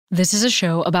This is a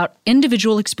show about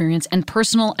individual experience and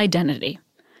personal identity.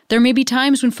 There may be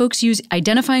times when folks use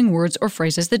identifying words or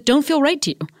phrases that don't feel right to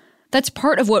you. That's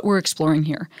part of what we're exploring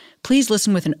here. Please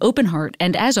listen with an open heart,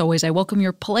 and as always, I welcome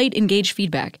your polite, engaged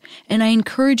feedback, and I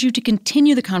encourage you to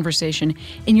continue the conversation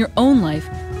in your own life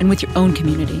and with your own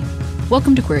community.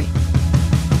 Welcome to Query.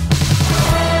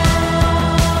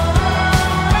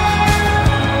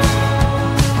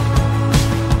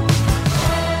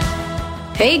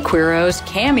 Hey Queeros,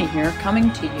 Cammie here,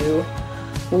 coming to you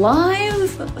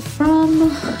live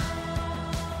from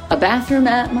a bathroom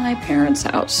at my parents'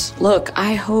 house. Look,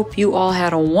 I hope you all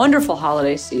had a wonderful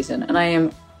holiday season, and I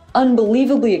am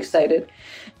unbelievably excited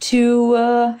to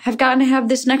have gotten to have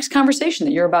this next conversation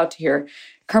that you're about to hear.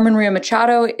 Carmen Maria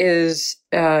Machado is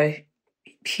a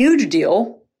huge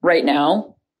deal right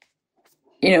now,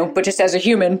 but just as a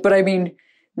human, but I mean,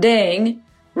 dang,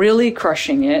 really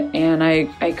crushing it, and I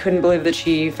couldn't believe that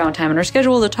she found time in her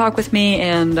schedule to talk with me,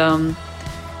 and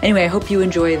anyway, I hope you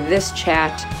enjoy this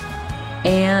chat,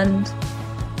 and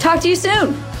talk to you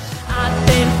soon. I've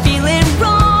been feeling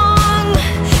wrong,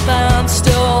 but I'm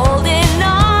still holding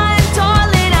on,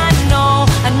 darling. I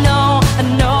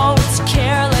know it's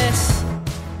careless.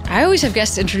 I always have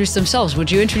guests introduce themselves.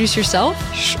 Would you introduce yourself?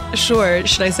 Sure.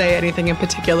 Should I say anything in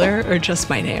particular or just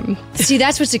my name? See,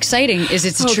 that's what's exciting. Is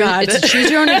it's a choose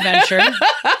your own adventure,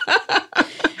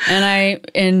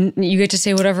 and you get to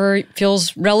say whatever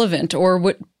feels relevant or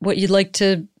what you'd like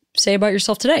to say about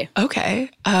yourself today. Okay.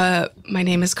 My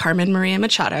name is Carmen Maria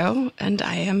Machado, and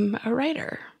I am a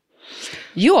writer.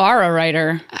 You are a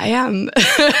writer. I am.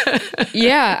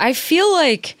 Yeah, I feel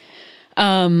like,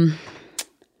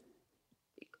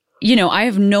 I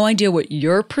have no idea what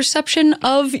your perception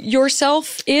of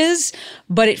yourself is,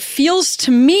 but it feels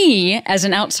to me as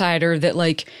an outsider that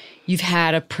like you've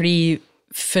had a pretty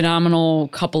phenomenal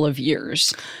couple of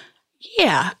years.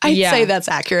 Yeah, I'd say that's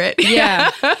accurate. Yeah.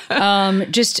 I'm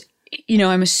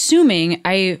assuming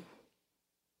I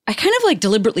kind of like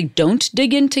deliberately don't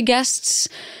dig into guests'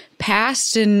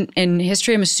 past and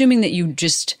history. I'm assuming that you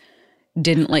just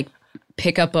didn't like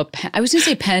pick up a pen. I was going to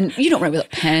say pen. You don't write with a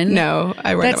pen. No,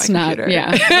 I write on my computer.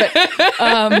 Yeah.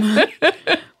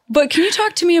 But can you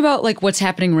talk to me about like what's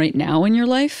happening right now in your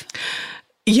life?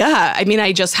 Yeah. I mean,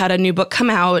 I just had a new book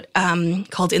come out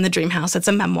called In the Dream House. It's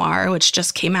a memoir, which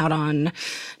just came out on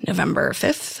November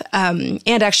 5th.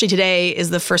 And actually today is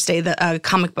the first day that a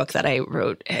comic book that I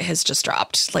wrote has just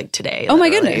dropped, like today. Oh, my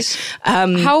goodness.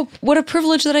 What a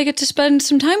privilege that I get to spend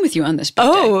some time with you on this book.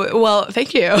 Oh, well,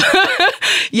 thank you.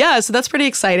 Yeah, so that's pretty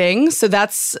exciting. So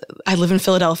I live in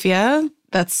Philadelphia.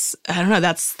 That's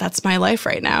my life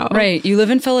right now. Right. You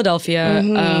live in Philadelphia,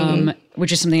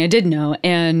 which is something I did know.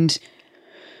 And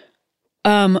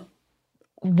I'm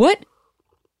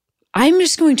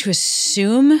just going to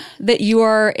assume that you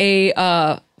are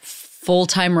a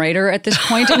full-time writer at this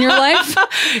point in your life.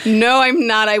 No, I'm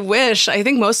not. I wish. I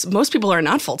think most people are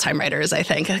not full-time writers, I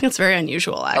think it's very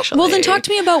unusual, actually. Well, then talk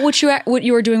to me about what you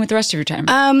are doing with the rest of your time.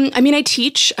 I mean, I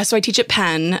teach. So I teach at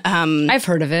Penn. I've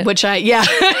heard of it.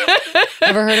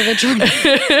 Never heard of it, Jordan?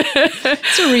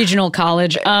 It's a regional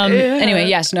college. Anyway,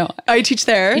 yes, no. I teach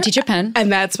there. You teach at Penn.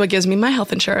 And that's what gives me my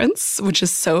health insurance, which is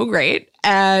so great.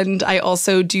 And I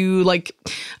also do I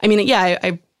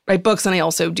write books, and I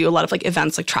also do a lot of like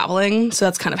events, like traveling. So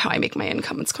that's kind of how I make my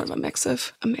income. It's kind of a mix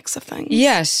of things.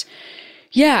 Yes.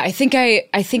 Yeah, I think how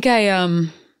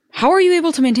are you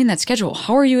able to maintain that schedule?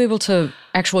 How are you able to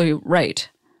actually write?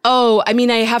 Oh, I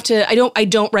mean, I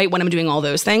don't write when I'm doing all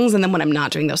those things. And then when I'm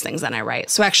not doing those things, then I write.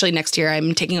 So actually next year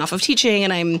I'm taking off of teaching,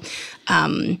 and I'm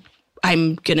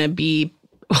going to be,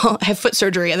 I have foot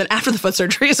surgery. And then after the foot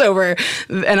surgery is over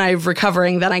and I'm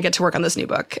recovering, then I get to work on this new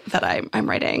book that I'm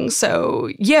writing. So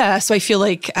yeah, so I feel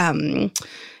like I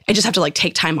just have to like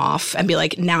take time off and be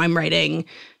like, now I'm writing,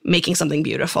 making something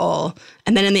beautiful.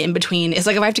 And then in the in-between, it's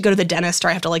like if I have to go to the dentist or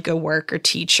I have to like go work or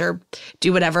teach or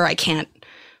do whatever, I can't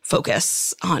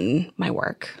focus on my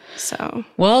work. So,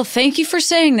 well, thank you for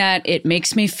saying that. It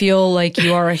makes me feel like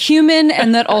you are a human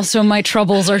and that also my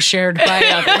troubles are shared by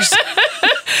others.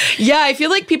 Yeah, I feel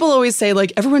like people always say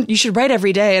like, you should write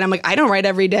every day. And I'm like, I don't write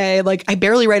every day. Like I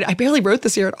barely wrote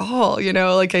this year at all.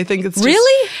 Like I think it's just,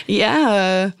 really?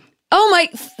 Yeah. Oh my,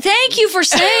 thank you for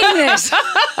saying this.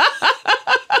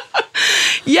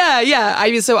 Yeah.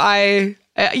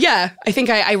 I think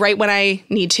I write when I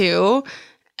need to.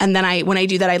 And then when I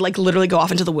do that, I like literally go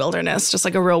off into the wilderness, just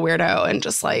like a real weirdo, and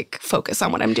just like focus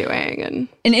on what I'm doing. And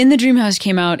In the Dream House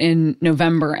came out in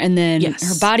November, and then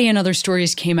Her Body and Other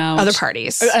Stories came out. Other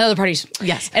Parties. Other Parties.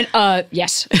 Yes. And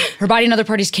yes. Her Body and Other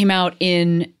Parties came out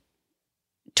in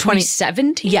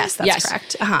 2017? Yes, that's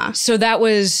correct. Uh-huh. So that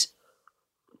was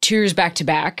 2 years back to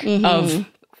back of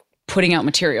putting out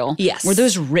material. Yes. Were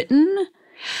those written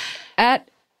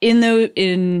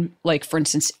in like, for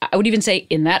instance, I would even say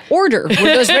in that order. Were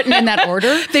those written in that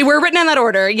order? They were written in that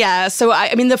order, yeah. So,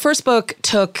 I mean, the first book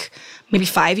took maybe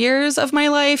 5 years of my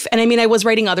life. And I mean, I was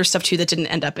writing other stuff too that didn't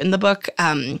end up in the book.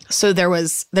 So there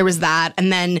was that.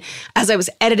 And then as I was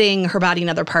editing Her Body and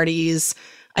Other Parties,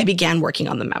 I began working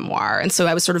on the memoir. And so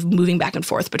I was sort of moving back and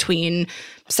forth between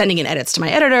sending in edits to my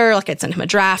editor. Like, I'd send him a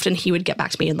draft and he would get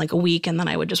back to me in like a week, and then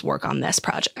I would just work on this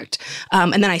project.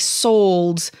 And then I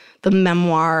sold the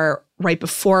memoir right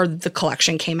before the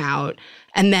collection came out.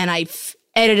 And then I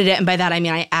edited it. And by that, I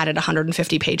mean, I added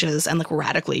 150 pages and like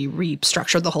radically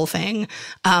restructured the whole thing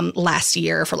last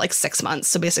year for like 6 months.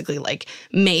 So basically like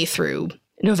May through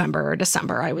November or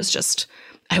December, I was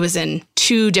in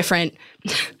 2 different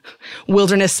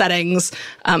wilderness settings,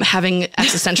 having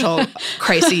existential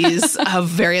crises of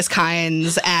various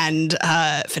kinds, and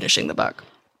finishing the book.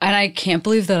 And I can't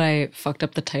believe that I fucked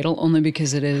up the title, only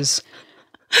because it is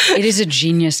a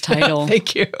genius title.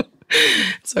 Thank you.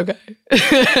 It's okay.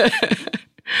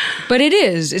 But it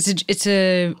is.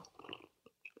 It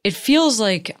feels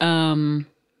like,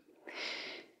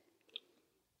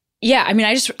 yeah, I mean,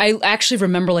 I actually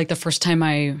remember like the first time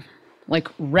I like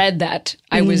read that,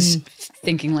 I was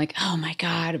thinking like, oh my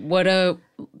God,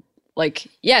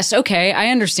 yes, okay, I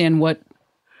understand what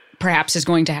perhaps is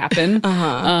going to happen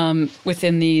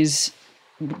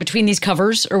between these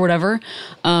covers or whatever.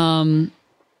 And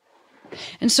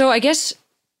so I guess.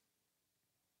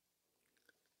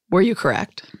 Were you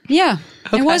correct? Yeah,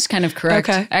 okay. I was kind of correct,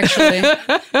 actually.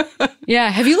 Yeah.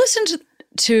 Have you listened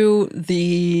to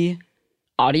the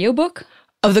audiobook?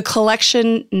 Of the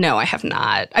collection? No, I have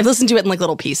not. I've listened to it in like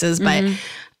little pieces, but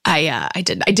I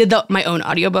did my own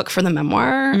audiobook for the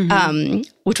memoir,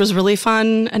 which was really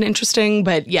fun and interesting.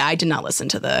 But yeah, I did not listen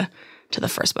to the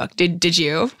first book. Did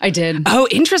you? I did. Oh,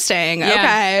 interesting.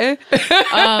 Yeah.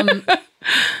 Okay.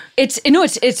 It's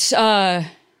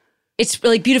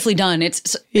like beautifully done.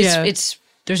 It's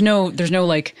there's no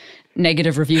like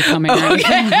negative review coming or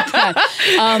anything like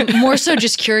that. More so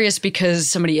just curious because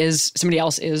somebody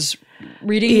else is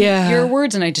reading your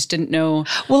words, and I just didn't know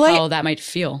how that might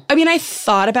feel. I mean, I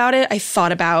thought about it. I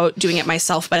thought about doing it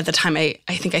myself, but at the time I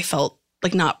think I felt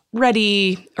like not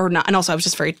ready or not. And also I was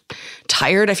just very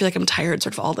tired. I feel like I'm tired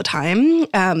sort of all the time.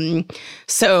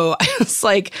 So I was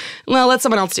like, well, let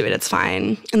someone else do it. It's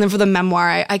fine. And then for the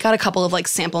memoir, I got a couple of like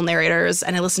sample narrators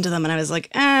and I listened to them and I was like,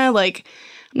 like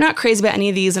I'm not crazy about any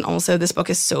of these. And also this book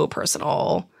is so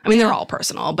personal. I mean, they're all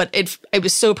personal, but it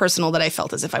was so personal that I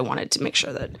felt as if I wanted to make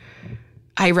sure that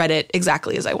I read it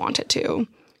exactly as I wanted to.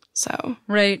 So.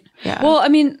 Right. Yeah. Well, I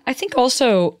mean, I think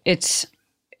also it's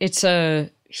a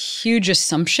huge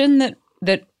assumption that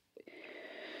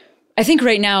I think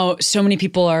right now so many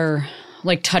people are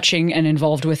like touching and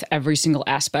involved with every single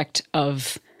aspect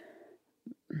of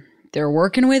their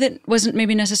work in a way that wasn't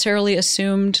maybe necessarily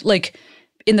assumed. Like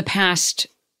in the past,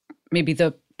 maybe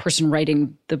the person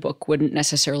writing the book wouldn't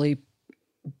necessarily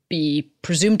be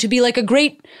presumed to be like a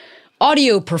great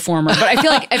audio performer, but I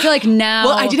feel like now.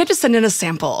 Well, I did have to send in a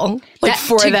sample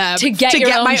to get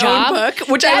my own book,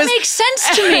 which makes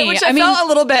sense to me. Which I felt a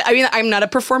little bit. I mean, I'm not a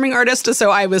performing artist,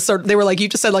 so I was they were like, you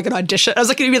just said like an audition. I was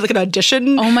like, it'd be like an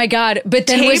audition. Oh my God! But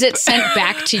then was it sent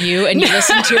back to you and you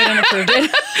listened to it and approved it?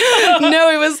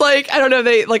 No, it was like I don't know.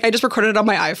 I just recorded it on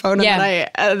my iPhone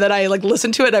and then I like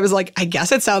listened to it. And I was like, I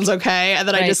guess it sounds okay, and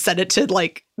then I just sent it to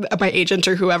like my agent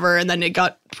or whoever, and then it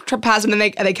got passed, and then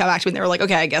they came back to me and they were like,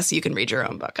 okay, I guess you can read your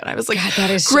own book. And I was like, God, that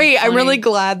is great. So I'm really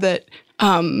glad that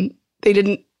they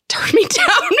didn't turn me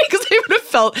down because I would have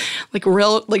felt like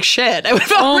real like shit. I would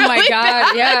have felt really my God,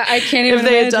 bad. Yeah, I can't even if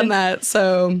they had done that.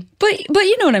 So, but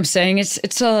you know what I'm saying? It's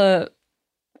I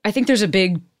think there's a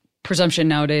big presumption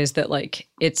nowadays that like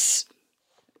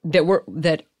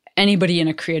that anybody in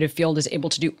a creative field is able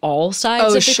to do all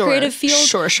sides of the creative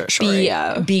field. Sure.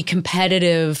 Be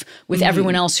competitive with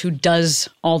everyone else who does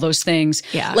all those things.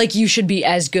 Yeah. Like you should be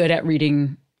as good at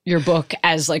reading your book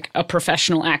as like a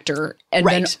professional actor, and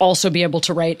then also be able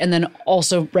to write, and then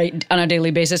also write on a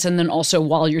daily basis, and then also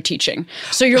while you're teaching.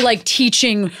 So you're like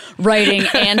teaching, writing,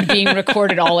 and being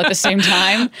recorded all at the same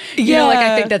time. You know, like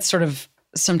I think that's sort of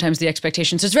sometimes the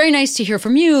expectation. So it's very nice to hear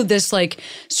from you this like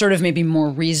sort of maybe more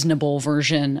reasonable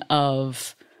version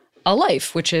of a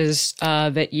life, which is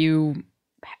that you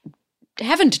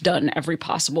haven't done every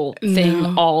possible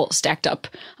thing all stacked up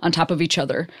on top of each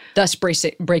other, thus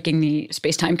breaking the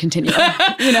space-time continuum,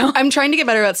 you know? I'm trying to get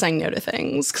better at saying no to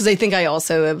things because I think I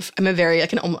also have, I'm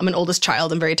an oldest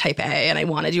child. I'm very type A and I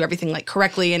want to do everything like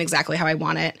correctly and exactly how I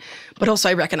want it. But also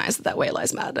I recognize that way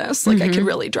lies madness. Like I could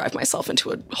really drive myself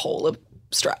into a hole of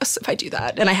stress if I do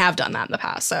that. And I have done that in the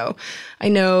past. So I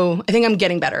think I'm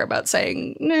getting better about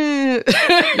saying, nah.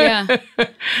 Yeah.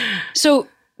 So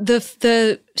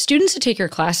the students that take your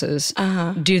classes,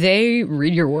 do they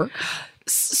read your work?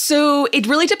 So it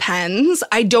really depends.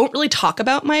 I don't really talk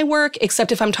about my work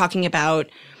except if I'm talking about,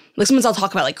 like sometimes I'll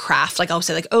talk about like craft. Like I'll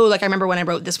say like, oh, like I remember when I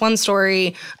wrote this one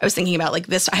story, I was thinking about like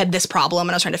this, I had this problem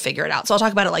and I was trying to figure it out. So I'll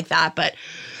talk about it like that. But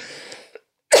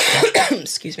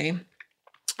excuse me.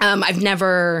 I've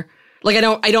never, like, I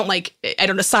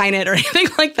don't assign it or anything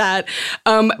like that.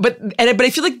 But I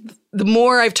feel like the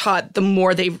more I've taught, the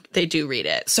more they do read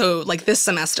it. So like this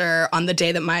semester on the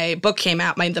day that my book came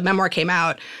out, the memoir came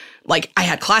out, like I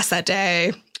had class that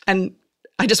day and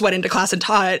I just went into class and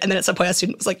taught. And then at some point a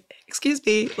student was like, excuse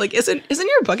me, like, isn't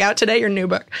your book out today, your new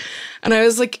book? And I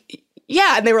was like,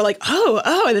 yeah. And they were like,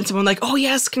 oh. And then someone like, oh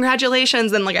yes,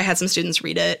 congratulations. Then like I had some students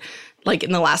read it like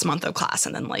in the last month of class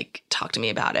and then like talk to me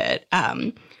about it.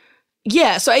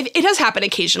 Yeah, so it does happen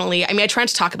occasionally. I mean, I try not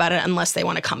to talk about it unless they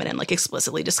want to come in and like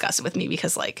explicitly discuss it with me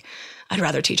because like I'd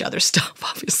rather teach other stuff.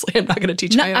 Obviously, I'm not going to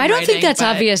teach my own I don't writing, think that's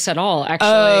obvious at all, actually.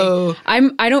 Oh.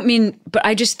 I don't mean, but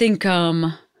I just think,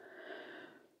 well,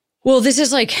 this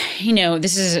is like, you know,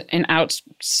 this is an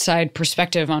outside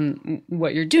perspective on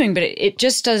what you're doing, but it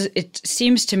just does, it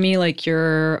seems to me like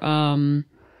you're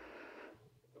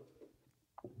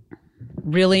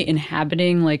really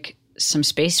inhabiting like some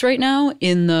space right now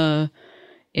in the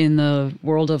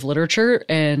world of literature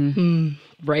and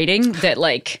writing that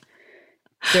like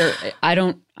there I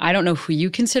don't know who you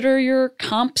consider your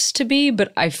comps to be,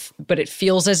 but it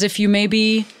feels as if you may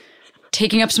be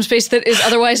taking up some space that is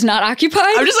otherwise not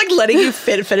occupied. I'm just like letting you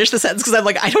finish the sentence because I'm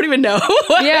like, I don't even know.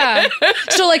 Yeah.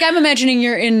 So like I'm imagining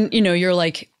you're in, you know, you're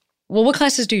like, well, what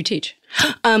classes do you teach?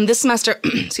 This semester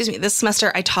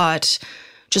I taught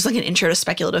just like an intro to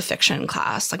speculative fiction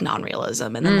class, like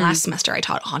non-realism. And then last semester I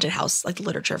taught haunted house, like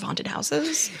literature of haunted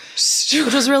houses,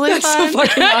 which was really fun. So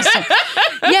fucking awesome.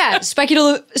 Yeah,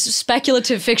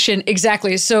 speculative fiction,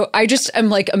 exactly. So I just am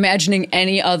like imagining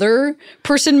any other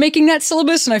person making that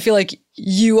syllabus, and I feel like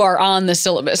you are on the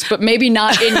syllabus, but maybe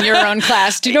not in your own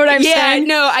class. Do you know what I'm saying? Yeah,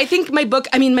 no, I think my book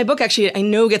actually, I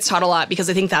know gets taught a lot because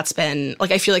I think that's been, like,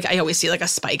 I feel like I always see like a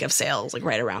spike of sales, like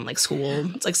right around like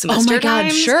school. It's like semester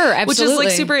times, sure, absolutely. Which is like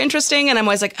super interesting. And I'm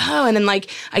always like, oh, and then like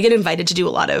I get invited to do a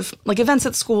lot of like events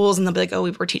at schools and they'll be like, oh,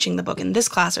 we're teaching the book in this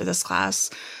class or this class,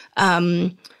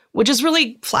 which is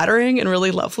really flattering and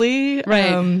really lovely.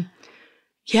 Right.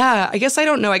 Yeah, I guess I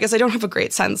don't know. I guess I don't have a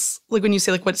great sense. Like when you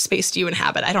say like what space do you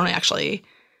inhabit, I don't actually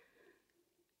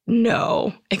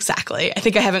know exactly. I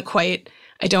think I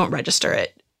don't register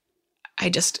it. I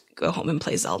just go home and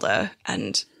play Zelda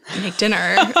and make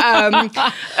dinner.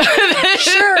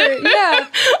 Sure, yeah.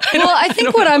 Well, I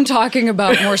think what I'm talking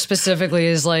about more specifically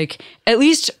is like at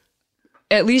least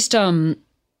you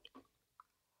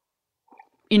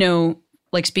know,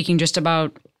 like speaking just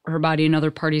about her body and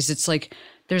other parties, it's like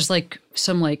there's like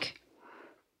some like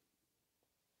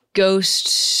ghost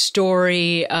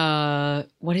story,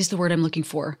 what is the word I'm looking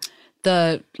for?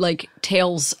 The like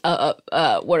tales, what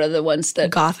are the ones that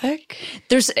Gothic?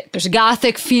 There's a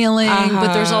Gothic feeling,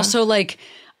 but there's also like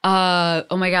oh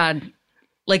my God,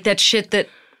 like that shit that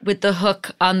with the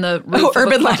hook on the roof. Oh,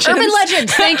 urban legends. Urban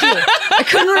legends, thank you. I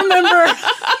couldn't remember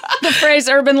the phrase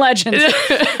urban legends.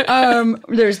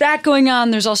 There's that going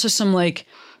on. There's also some like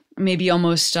maybe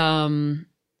almost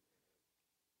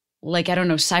like, I don't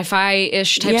know,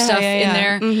 sci-fi-ish type stuff in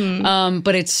there. Mm-hmm.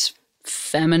 But it's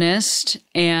feminist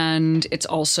and it's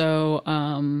also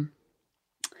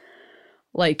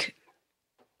like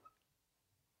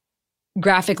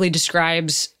graphically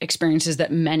describes experiences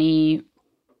that many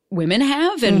women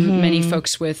have and many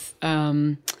folks with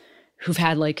who've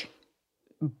had like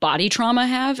body trauma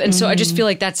have. And so I just feel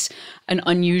like that's an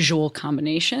unusual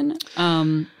combination.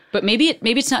 But maybe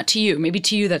it's not to you. Maybe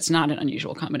to you that's not an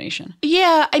unusual combination.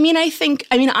 Yeah, I mean,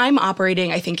 I'm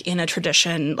operating, I think, in a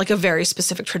tradition, like a very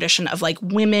specific tradition of like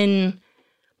women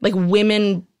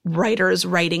writers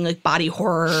writing like body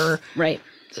horror. Right.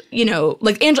 You know,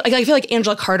 like I feel like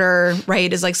Angela Carter,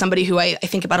 right, is like somebody who I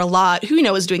think about a lot, who, you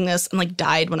know, was doing this and like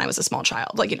died when I was a small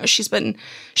child. Like, you know, she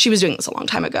was doing this a long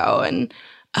time ago. And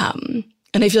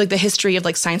I feel like the history of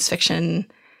like science fiction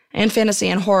and fantasy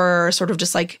and horror sort of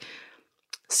just like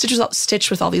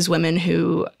stitched with all these women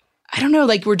who I don't know,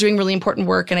 like we're doing really important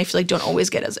work and I feel like don't always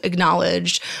get as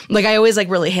acknowledged. Like I always like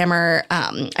really hammer,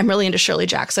 I'm really into Shirley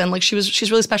Jackson. Like she's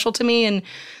really special to me and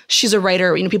she's a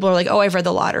writer. You know, people are like, oh, I've read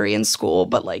The Lottery in school,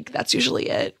 but like that's usually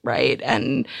it, right?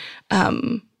 And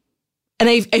I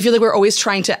feel like we're always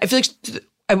trying to, I feel like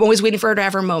I'm always waiting for her to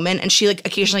have her moment and she like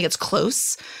occasionally gets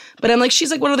close. But I'm like,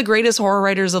 she's like one of the greatest horror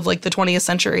writers of like the 20th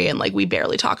century and like we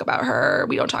barely talk about her.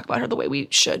 We don't talk about her the way we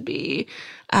should be.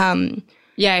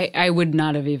 Yeah, I would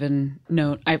not have even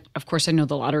known. Of course, I know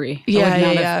The Lottery. Yeah, I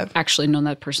would not have actually known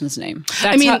that person's name.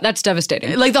 That's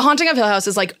devastating. Like The Haunting of Hill House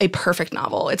is like a perfect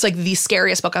novel. It's like the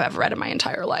scariest book I've ever read in my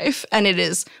entire life. And it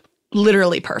is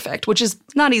literally perfect, which is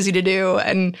not easy to do.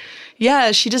 And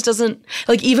yeah, she just doesn't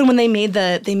like even when they made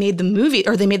the movie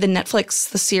or they made the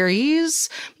Netflix, the series,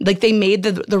 like they made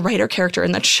the writer character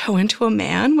in that show into a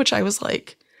man, which I was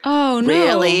like, oh, no.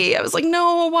 Really? I was like,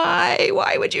 no, why?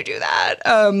 Why would you do that?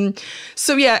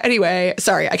 So yeah, anyway,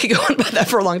 sorry, I could go on about that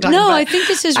for a long time. No, but I think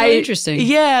this is really interesting.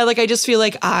 Yeah, like I just feel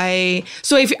like I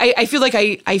feel like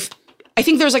I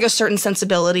think there's like a certain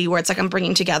sensibility where it's like I'm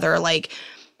bringing together like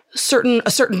a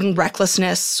certain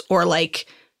recklessness or like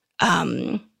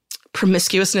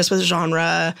promiscuousness with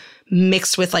genre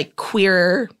mixed with like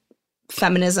queer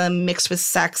feminism, mixed with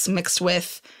sex, mixed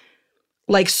with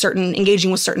like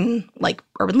engaging with certain like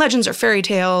urban legends or fairy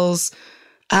tales,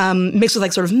 mixed with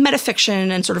like sort of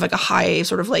metafiction and sort of like a high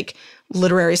sort of like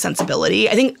literary sensibility.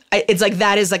 I think it's like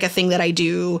that is like a thing that I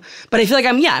do, but I feel like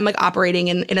I'm like operating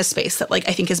in a space that like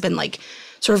I think has been like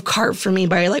sort of carved for me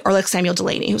by like, or like Samuel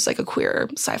Delany, who's like a queer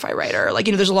sci-fi writer. Like,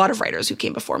 you know, there's a lot of writers who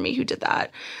came before me who did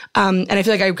that. And I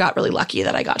feel like I got really lucky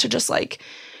that I got to just like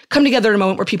come together in a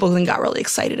moment where people then got really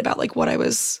excited about like what I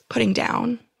was putting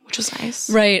down, which was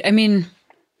nice. Right. I mean,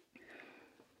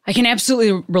 I can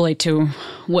absolutely relate to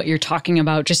what you're talking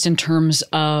about just in terms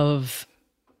of,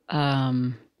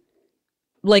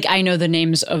 like, I know the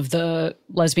names of the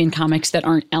lesbian comics that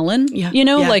aren't Ellen, you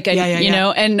know, you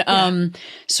know, and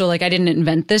so like I didn't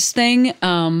invent this thing,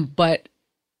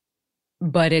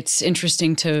 but it's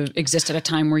interesting to exist at a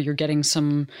time where you're getting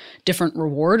some different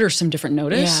reward or some different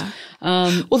notice.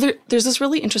 Yeah. Well, there's this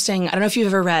really interesting, I don't know if you've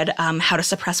ever read How to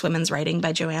Suppress Women's Writing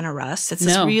by Joanna Russ. It's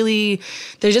this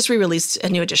they just re-released a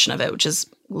new edition of it, which is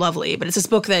lovely. But it's this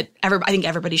book that I think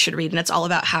everybody should read. And it's all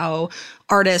about how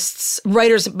artists,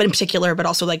 writers but in particular, but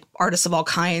also like artists of all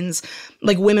kinds,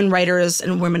 like women writers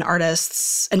and women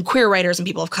artists and queer writers and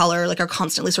people of color, like are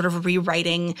constantly sort of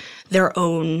rewriting their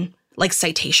own like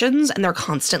citations, and they're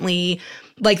constantly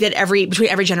like that between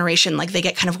every generation, like they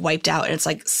get kind of wiped out and it's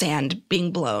like sand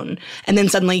being blown. And then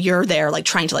suddenly you're there like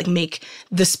trying to like make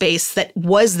the space that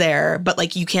was there, but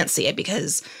like you can't see it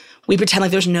because we pretend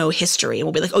like there's no history.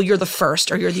 We'll be like, oh, you're the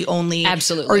first or you're the only.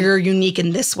 Absolutely. Or you're unique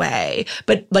in this way.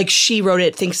 But like she wrote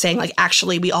it saying like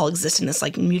actually we all exist in this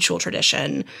like mutual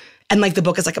tradition. And like the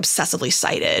book is like obsessively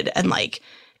cited and like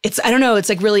I don't know, it's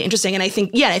like really interesting. And I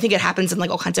think it happens in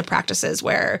like all kinds of practices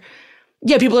where,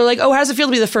 people are like, oh, how does it feel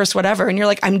to be the first whatever? And you're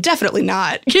like, I'm definitely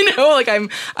not, you know, like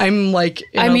I'm like,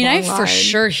 I mean, I for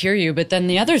sure hear you. But then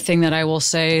the other thing that I will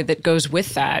say that goes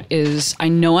with that is I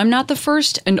know I'm not the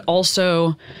first. And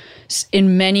also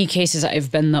in many cases,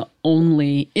 I've been the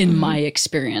only in my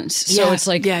experience. So it's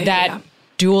like that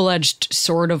dual-edged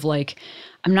sort of like,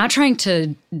 I'm not trying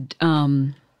to,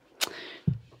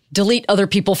 delete other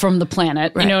people from the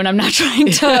planet, you know, and I'm not trying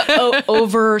to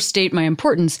overstate my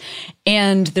importance.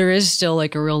 And there is still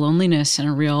like a real loneliness and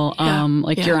a real,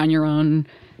 you're on your own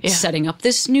setting up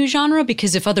this new genre,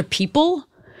 because if other people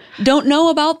don't know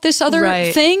about this other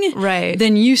thing,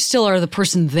 then you still are the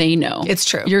person they know. It's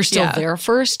true. You're still there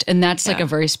first. And that's like a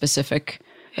very specific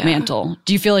mantle.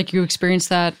 Do you feel like you experience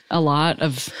that a lot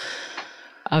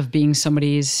of being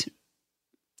somebody's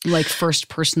like first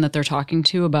person that they're talking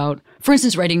to about, for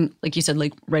instance, writing, like you said,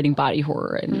 like writing body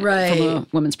horror and from a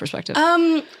woman's perspective?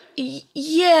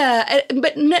 Yeah,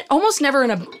 but almost never in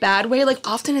a bad way. Like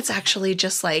often it's actually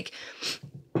just like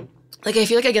I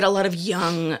feel like I get a lot of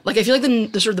young, like I feel like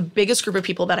the sort of the biggest group of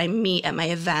people that I meet at my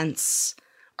events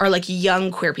are like young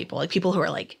queer people, like people who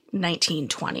are like 19,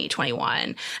 20,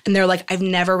 21. And they're like, I've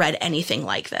never read anything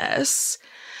like this.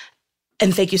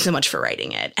 And thank you so much for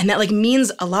writing it. And that like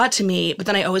means a lot to me. But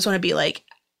then I always want to be like,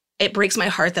 it breaks my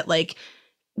heart that like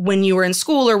when you were in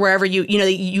school or wherever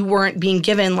you weren't being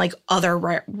given like other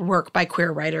work by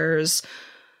queer writers.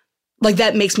 Like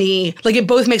that makes me, like it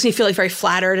both makes me feel like very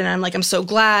flattered. And I'm like, I'm so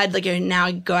glad like now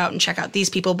I go out and check out these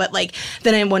people. But like,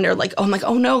 then I wonder like,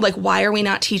 oh no, like why are we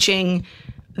not teaching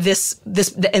this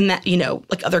and that, you know,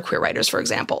 like other queer writers, for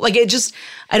example. Like it just,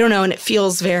 I don't know. And it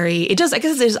feels I guess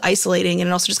it's isolating, and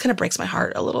it also just kind of breaks my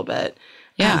heart a little bit.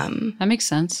 Yeah, that makes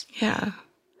sense. Yeah.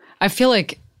 I feel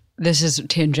like this is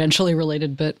tangentially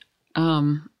related, but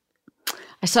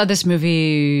I saw this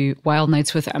movie Wild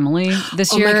Nights with Emily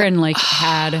this year and like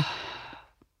had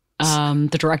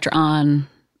the director on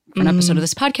for an episode of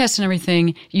this podcast and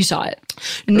everything. You saw it?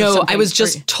 No, I was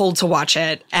just told to watch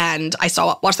it, and I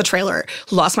watched the trailer,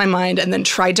 lost my mind, and then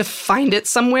tried to find it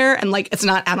somewhere, and like it's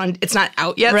not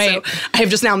out yet. Right. So I have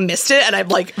just now missed it, and I'm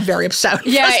like very upset.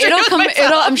 Yeah,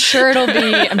 I'm sure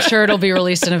it'll be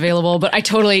released and available. But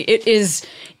it is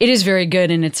very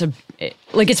good, and it's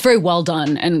very well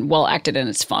done and well acted, and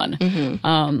it's fun.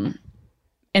 And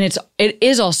it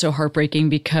is also heartbreaking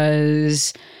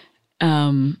because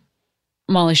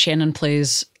Molly Shannon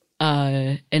plays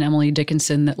an Emily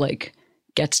Dickinson that like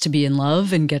gets to be in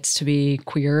love and gets to be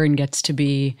queer and gets to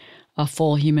be a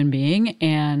full human being.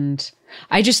 And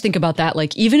I just think about that,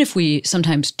 like, even if we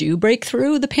sometimes do break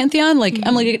through the pantheon, like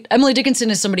Emily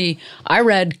Dickinson is somebody I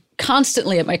read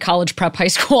constantly at my college prep high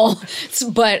school,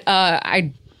 but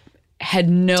I had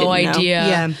no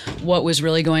idea what was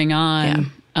really going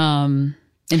on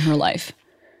in her life.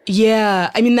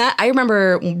 Yeah. I mean, I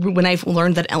remember when I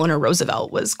learned that Eleanor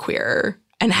Roosevelt was queer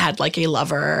and had like a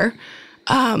lover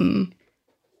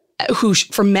who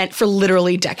for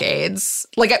literally decades.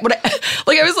 I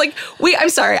was like, wait, I'm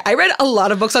sorry. I read a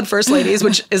lot of books on first ladies,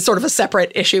 which is sort of a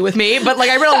separate issue with me. But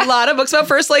like I read a lot of books about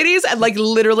first ladies and like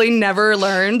literally never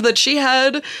learned that she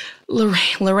had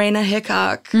Lorena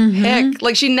Hickok. Hick.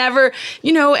 Like she never,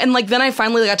 and like then I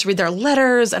finally got to read their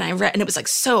letters and and it was like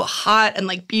so hot and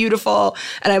like beautiful.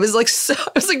 And I was like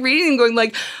reading and going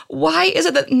like, why is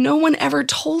it that no one ever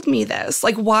told me this?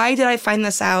 Like, why did I find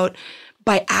this out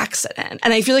by accident?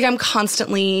 And I feel like I'm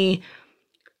constantly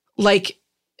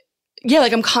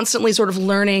I'm constantly sort of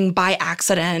learning by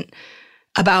accident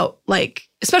about like,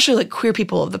 especially like queer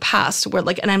people of the past where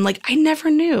like, and I'm like, I never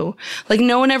knew, like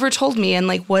no one ever told me. And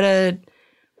like, what a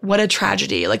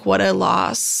tragedy, like what a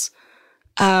loss.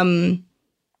 Yeah,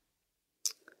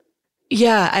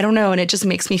 I don't know. And it just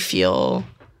makes me feel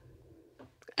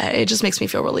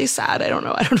really sad. I don't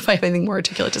know if I have anything more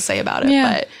articulate to say about it,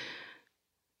 but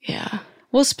yeah.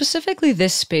 Well, specifically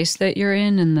this space that you're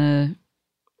in and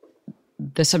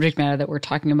the subject matter that we're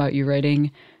talking about you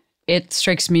writing, it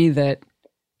strikes me that,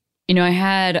 I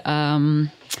had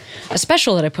a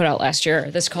special that I put out last year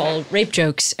that's called Rape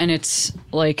Jokes, and it's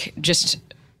like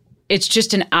it's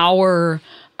just an hour,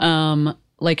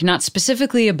 like not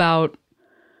specifically about,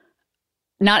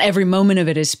 not every moment of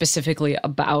it is specifically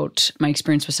about my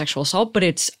experience with sexual assault, but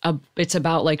it's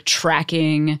about like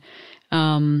tracking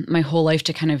my whole life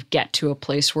to kind of get to a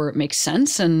place where it makes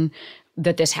sense and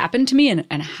that this happened to me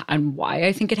and why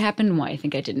I think it happened and why I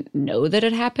think I didn't know that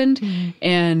it happened.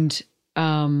 And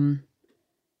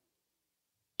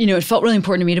it felt really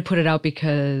important to me to put it out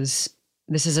because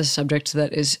this is a subject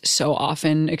that is so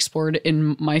often explored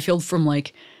in my field from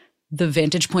like the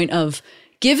vantage point of,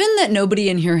 given that nobody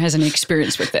in here has any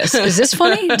experience with this, is this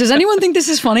funny? Does anyone think this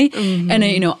is funny? And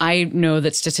I know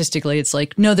that statistically it's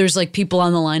like, no, there's like people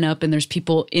on the lineup and there's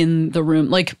people in the room,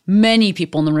 like many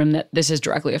people in the room that this is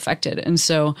directly affected. And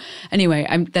so anyway,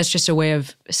 that's just a way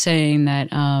of saying that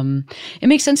it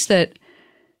makes sense that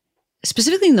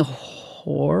specifically in the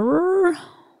horror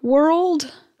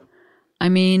world, I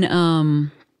mean,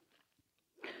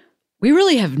 we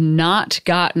really have not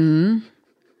gotten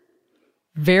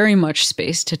very much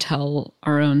space to tell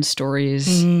our own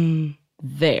stories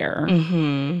there,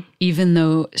 even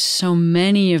though so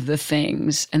many of the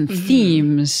things and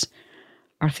themes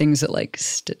are things that like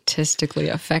statistically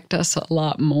affect us a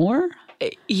lot more.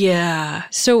 Yeah.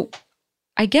 So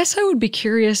I guess I would be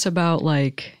curious about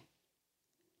like,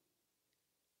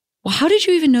 well, how did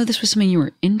you even know this was something you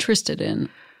were interested in?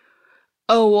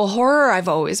 Oh, well, horror, I've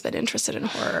always been interested in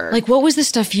horror. Like, what was the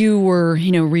stuff you were,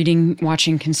 reading,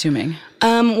 watching, consuming?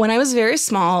 When I was very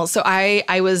small, so I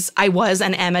was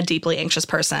and am a deeply anxious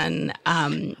person.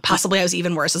 Possibly I was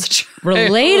even worse as a child.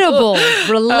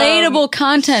 Relatable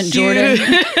content, Jordan.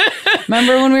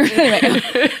 Remember when we were,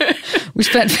 we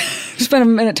spent a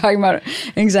minute talking about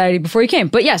anxiety before you came,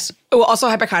 but yes. Well, also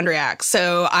hypochondriac.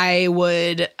 So I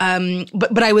would,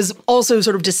 but I was also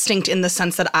sort of distinct in the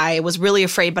sense that I was really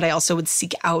afraid, but I also would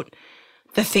seek out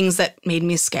the things that made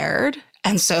me scared.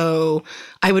 And so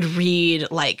I would read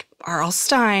like R.L.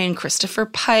 Stine, Christopher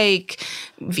Pike,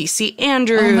 V.C.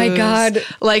 Andrews. Oh my God.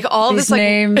 Like all these this like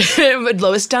names.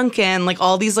 Lois Duncan, like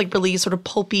all these like really sort of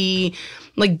pulpy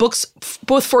like books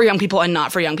both for young people and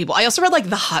not for young people. I also read like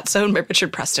The Hot Zone by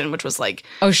Richard Preston, which was like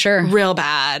real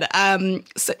bad.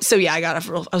 So yeah, I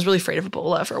was really afraid of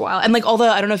Ebola for a while. And like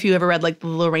I don't know if you ever read like the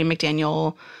Lorraine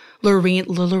McDaniel Lorene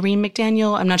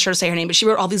McDaniel. I'm not sure to say her name, but she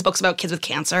wrote all these books about kids with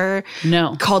cancer.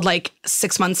 No. Called like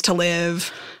 6 Months to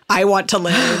Live. I Want to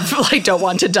Live. Like, don't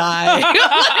want to die.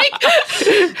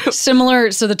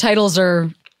 Similar. So the titles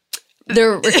are,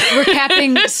 they're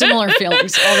recapping similar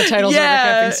feelings. All the titles are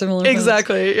recapping similar feelings.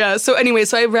 Exactly. Yeah. So anyway,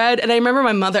 so I read, and I remember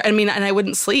my mother, and I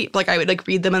wouldn't sleep. Like, I would like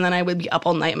read them, and then I would be up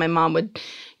all night, and my mom would,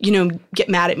 get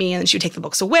mad at me, and then she would take the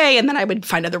books away, and then I would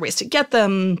find other ways to get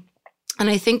them. And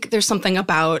I think there's something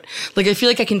about, like, I feel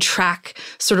like I can track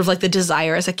sort of like the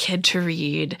desire as a kid to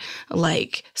read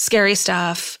like scary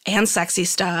stuff and sexy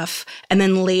stuff. And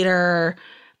then later,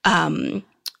 and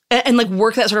like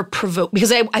work that sort of provoke,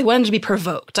 because I wanted to be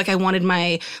provoked. Like, I wanted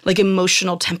my like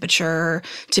emotional temperature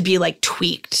to be like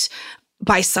tweaked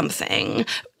by something.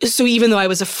 So even though I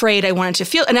was afraid, I wanted to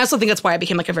feel, and I also think that's why I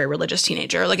became like a very religious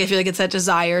teenager. Like, I feel like it's that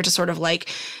desire to sort of like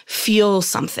feel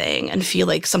something and feel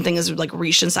like something is like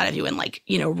reached inside of you and like,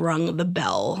 rung the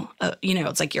bell.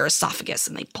 It's like your esophagus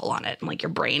and they pull on it and like your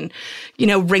brain,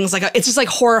 rings like it's just like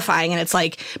horrifying. And it's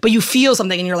like, but you feel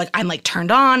something and you're like, I'm like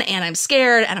turned on and I'm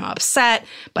scared and I'm upset,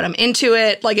 but I'm into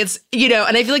it. Like it's,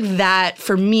 and I feel like that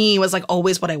for me was like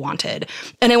always what I wanted.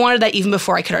 And I wanted that even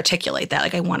before I could articulate that.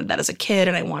 Like, I wanted that as a kid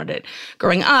and I wanted it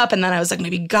growing up. And then I was like,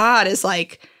 maybe God is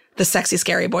like the sexy,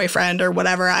 scary boyfriend or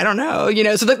whatever. I don't know.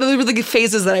 So those were the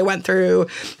phases that I went through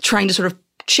trying to sort of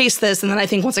chase this. And then I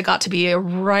think once I got to be a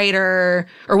writer,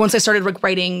 or once I started like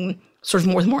writing sort of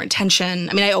more with more intention,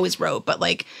 I mean, I always wrote, but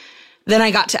like, then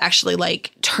I got to actually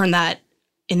like turn that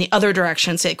in the other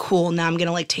direction, say, cool, now I'm going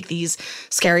to like take these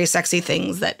scary, sexy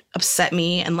things that upset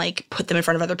me and like put them in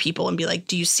front of other people and be like,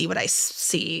 do you see what I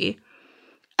see?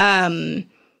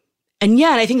 And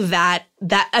yeah, and I think and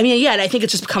I think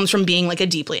it just comes from being like a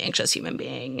deeply anxious human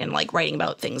being and like writing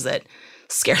about things that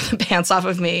scare the pants off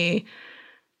of me.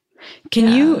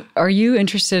 Are you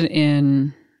interested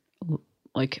in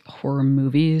like horror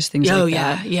movies, things like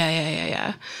that?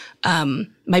 Yeah.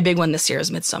 My big one this year is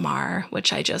Midsommar,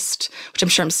 which I'm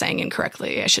sure I'm saying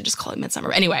incorrectly. I should just call it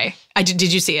Midsommar. Anyway,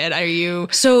 did you see it? Are you?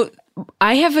 So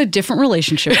I have a different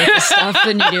relationship with this stuff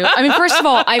than you do. I mean, first of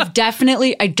all, I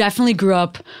definitely grew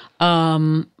up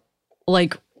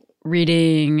like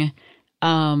reading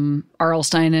R.L.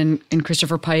 Stine and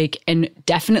Christopher Pike, and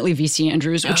definitely V.C.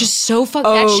 Andrews, which is so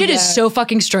that shit is so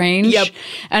fucking strange. Yep.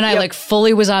 And I like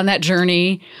fully was on that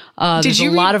journey. There's a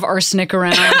lot of arsenic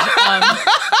around.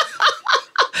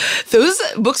 Those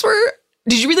books were.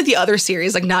 Did you read like the other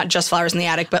series, like not just Flowers in the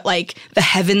Attic, but like the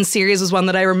Heaven series was one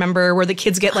that I remember where the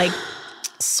kids get like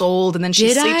sold and then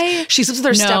she sleeps with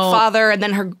her stepfather and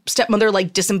then her stepmother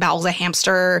like disembowels a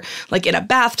hamster like in a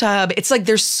bathtub. It's like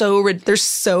they're so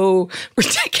ridiculous.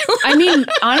 I mean,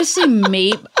 honestly,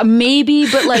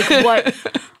 maybe, but like what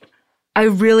I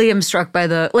really am struck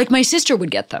by my sister would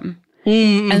get them.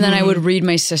 Mm-hmm. And then I would read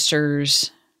my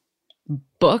sister's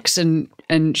books and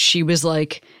she was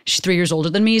like, she's 3 years older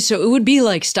than me. So it would be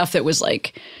like stuff that was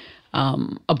like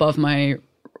above my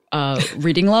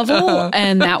reading level.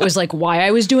 And that was like why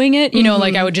I was doing it.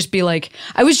 Like I would just be like,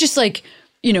 I was just like,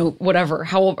 whatever,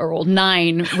 how old,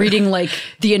 9, reading like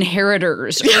The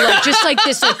Inheritors or like just like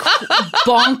this like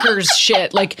bonkers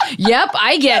shit. Like, yep,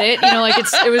 I get it. Like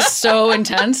it was so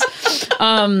intense.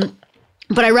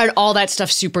 But I read all that stuff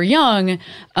super young.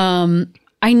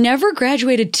 I never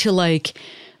graduated to like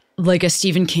a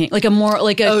Stephen King, like a more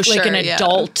like a like an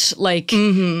adult like.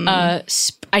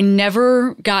 I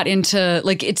never got into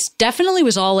like it's definitely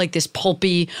was all like this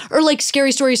pulpy or like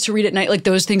scary stories to read at night, like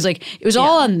those things. Like it was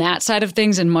all on that side of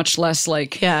things and much less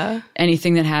like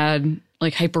anything that had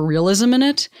like hyper realism in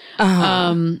it.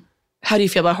 How do you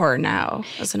feel about horror now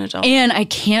as an adult? And I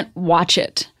can't watch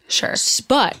it. Sure.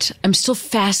 But I'm still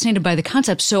fascinated by the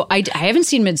concept. So I haven't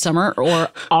seen Midsommar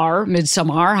or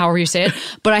Midsommar, however you say it,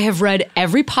 but I have read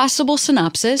every possible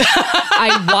synopsis.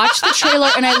 I watched the trailer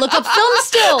and I look up film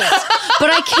stills, but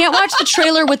I can't watch the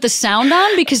trailer with the sound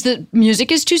on because the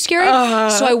music is too scary.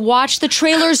 So I watch the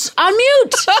trailers on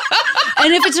mute.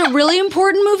 And if it's a really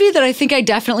important movie that I think I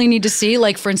definitely need to see,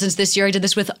 like for instance, this year I did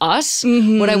this with Us,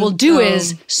 what I will do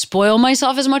is spoil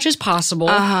myself as much as possible.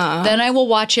 Then I will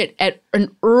watch it at an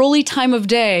early time of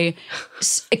day.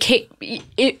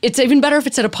 It's even better if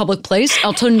it's at a public place.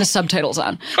 I'll turn the subtitles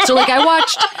on. So like I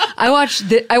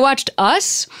watched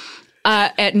Us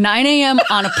at 9 a.m.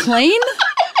 on a plane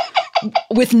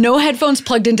with no headphones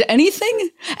plugged into anything.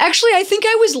 Actually, I think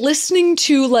I was listening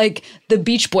to like the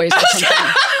Beach Boys or something.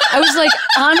 I was like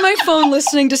on my phone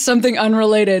listening to something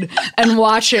unrelated and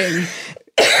watching.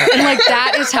 And like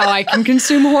that is how I can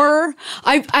consume horror.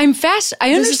 I'm fast.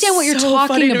 I understand what you're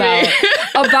talking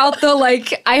about the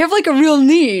like I have like a real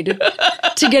need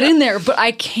to get in there, but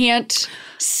I can't.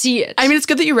 see it. I mean, it's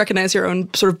good that you recognize your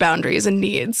own sort of boundaries and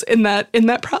needs in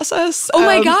that process. Oh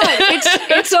my God.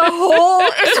 It's a whole thing.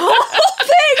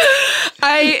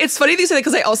 It's funny that you say that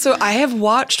because I have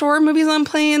watched horror movies on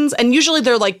planes, and usually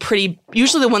they're like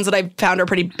usually the ones that I've found are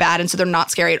pretty bad, and so they're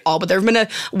not scary at all. But there have been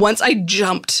once I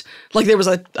jumped, like there was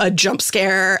a jump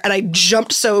scare, and I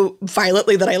jumped so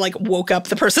violently that I like woke up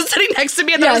the person sitting next to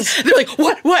me, and they're like,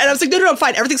 what? And I was like, no, I'm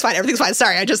fine. Everything's fine.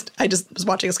 Sorry, I just was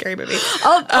watching a scary movie.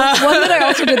 One that I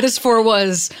also did this for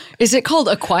is it called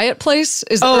A Quiet Place?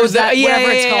 It's called?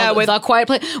 The Quiet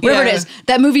Place? Whatever it is.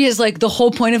 That movie is like, the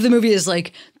whole point of the movie is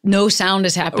like, no sound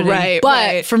is happening. Right,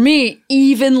 but for me,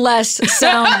 even less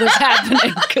sound was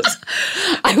happening because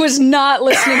I was not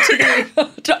listening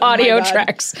to audio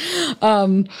tracks.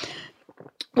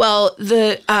 Well,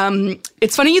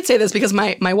 it's funny you'd say this because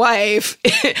my wife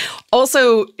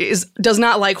also does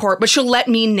not like horror, but she'll let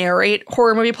me narrate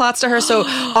horror movie plots to her. So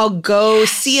I'll go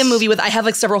see a movie I have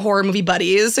like several horror movie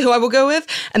buddies who I will go with,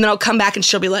 and then I'll come back and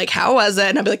she'll be like, "How was it?"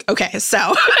 And I'll be like, "Okay, so."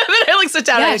 And then I like sit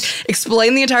down and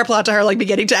explain the entire plot to her, like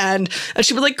beginning to end, and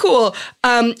she'll be like, "Cool."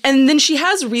 And then she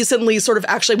has recently sort of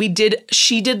actually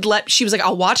she was like,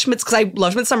 "I'll watch because I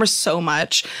love Midsommar so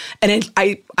much," and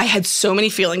I had so many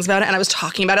feelings about it, and I was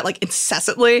talking about it like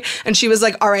incessantly, and she was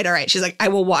like, all right. She's like, I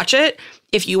will watch it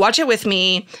if you watch it with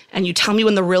me and you tell me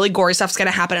when the really gory stuff's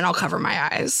gonna happen, and I'll cover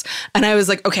my eyes. And I was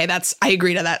like, okay, I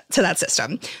agree to that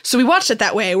system. So we watched it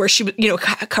that way, where she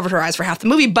covered her eyes for half the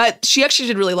movie, but she actually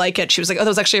did really like it. She was like, oh, that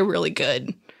was actually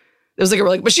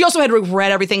but she also had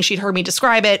read everything. She'd heard me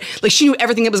describe it. Like, she knew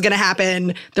everything that was gonna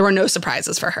happen. There were no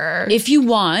surprises for her. If you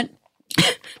want,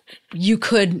 you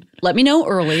could let me know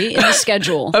early in the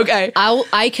schedule. Okay.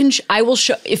 I will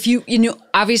show, if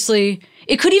obviously,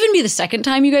 it could even be the second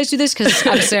time you guys do this, because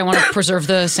obviously I want to preserve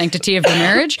the sanctity of the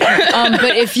marriage.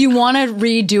 But if you want to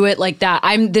redo it like that,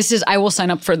 I will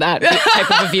sign up for that type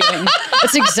of a viewing.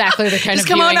 That's exactly the kind Just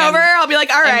of viewing come on over. I'll be like,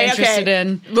 all right, I'm interested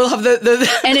in. We'll have the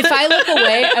And if I look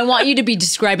away, I want you to be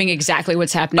describing exactly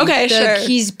what's happening. Okay, sure.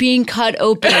 He's being cut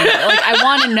open. Like, I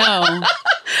want to know.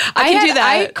 I can do that.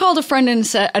 I called a friend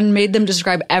and made them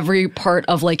describe every part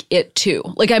of like It Too.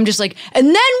 Like, I'm just like, and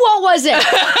then what was it? And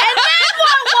then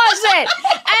what was it?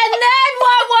 And then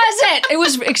what was it? It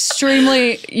was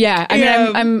extremely, I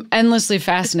mean, I'm endlessly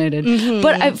fascinated. Mm-hmm.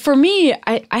 But for me,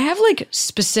 I have like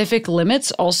specific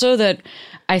limits also that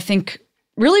I think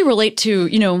really relate to,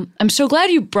 I'm so glad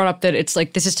you brought up that it's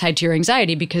like, this is tied to your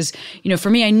anxiety, because, for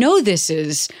me, I know this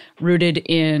is rooted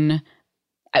in,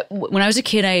 when I was a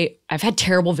kid, I've had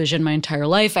terrible vision my entire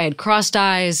life. I had crossed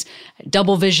eyes,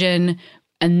 double vision,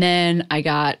 and then I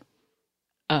got,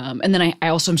 I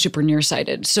also am super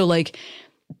nearsighted. So like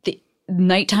the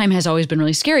nighttime has always been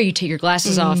really scary. You take your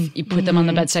glasses off, you put them on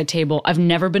the bedside table. I've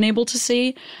never been able to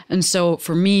see. And so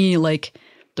for me, like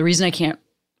the reason I can't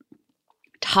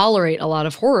tolerate a lot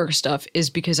of horror stuff is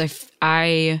because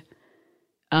I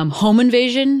home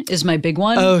invasion is my big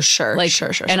one. Oh, sure. Like,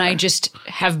 sure. And I just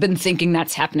have been thinking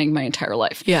that's happening my entire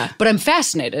life. Yeah. But I'm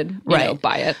fascinated,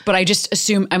 by it. But I just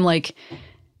assume I'm like,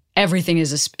 everything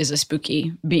is a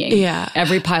spooky being. Yeah.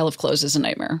 Every pile of clothes is a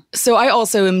nightmare. So I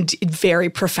also am very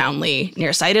profoundly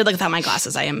nearsighted. Like, without my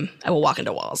glasses, I will walk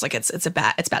into walls. Like, it's a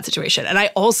bad situation. And I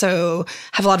also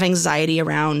have a lot of anxiety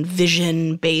around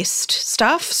vision-based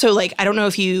stuff. So like, I don't know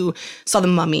if you saw The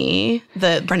Mummy,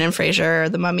 the Brendan Fraser,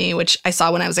 The Mummy, which I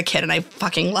saw when I was a kid and I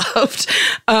fucking loved.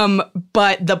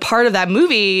 But the part of that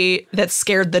movie that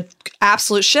scared the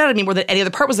absolute shit out of me more than any other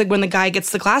part was like when the guy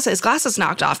gets his glasses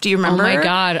knocked off. Do you remember? Oh my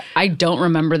God. I don't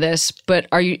remember this, but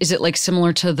is it like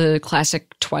similar to the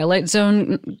classic Twilight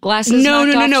Zone glasses? No.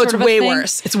 It's way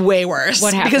worse. It's way worse.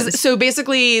 What happens? Because so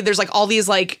basically there's like all these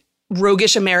like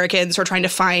roguish Americans who are trying to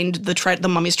find the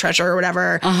mummy's treasure or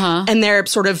whatever. And they're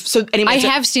sort of, so anyway. I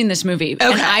have seen this movie,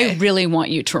 and I really want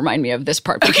you to remind me of this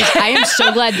part, because I am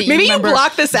so glad that you maybe remember you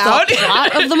block this out. The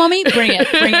plot of The Mummy. Bring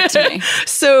it to me.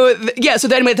 So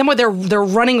anyway, then they're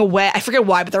running away. I forget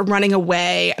why, but they're running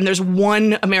away, and there's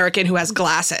one American who has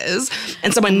glasses,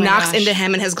 and someone knocks into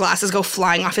him, and his glasses go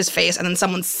flying off his face, and then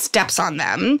someone steps on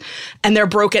them, and they're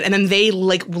broken, and then they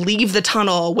like leave the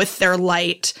tunnel with their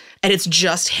light, and it's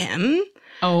just him.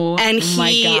 Oh, and he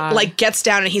my God. like gets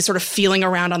down and he's sort of feeling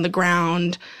around on the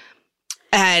ground.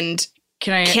 And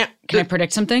can I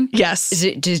predict something? Yes.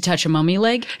 Did he touch a mummy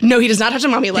leg? No, he does not touch a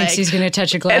mummy leg. Thinks he's going to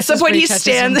touch a glass. At some point he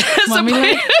stands.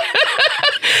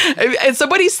 And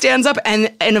somebody stands up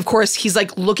and of course he's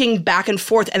like looking back and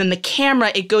forth, and then the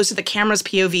camera, it goes to the camera's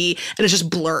POV and it's just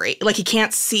blurry. Like he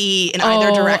can't see in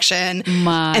either direction.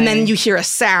 And then you hear a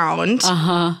sound.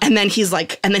 And then he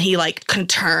like kind of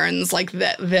turns like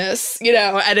this, you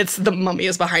know, and it's the mummy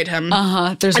is behind him.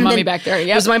 There's a mummy back there.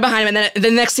 Yeah. There's a mummy behind him. And then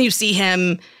the next thing you see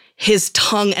him, his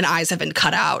tongue and eyes have been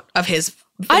cut out of his.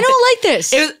 I don't like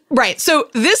this. Right. So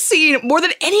this scene, more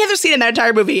than any other scene in that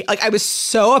entire movie, like I was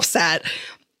so upset.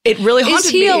 It really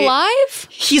haunted me. Is he alive?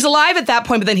 He's alive at that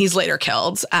point, but then he's later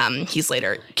killed. He's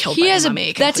later killed by the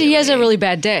mummy. He has a really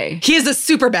bad day. He has a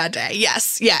super bad day.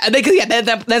 Yes. Yeah. Because then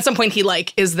at some point he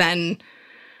like is then.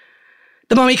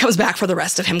 The mummy comes back for the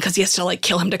rest of him because he has to like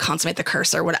kill him to consummate the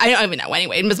curse or what. I don't even know.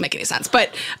 Anyway, it doesn't make any sense.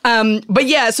 But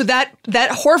yeah, so that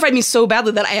horrified me so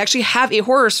badly that I actually have a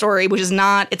horror story, which is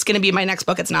not. It's going to be in my next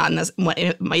book. It's not in this my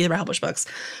either Hellish books,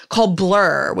 called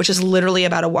Blur, which is literally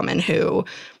about a woman who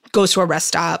goes to a rest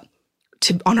stop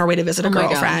on her way to visit a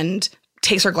girlfriend.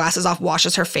 Takes her glasses off,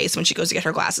 washes her face. When she goes to get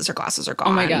her glasses are gone.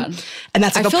 Oh my God. And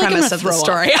that's like the premise of the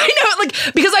story. I know, like,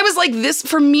 because I was like, this,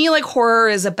 for me, like, horror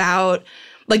is about,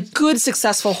 like, good,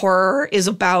 successful horror is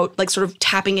about, like, sort of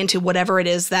tapping into whatever it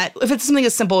is that, if it's something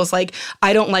as simple as, like,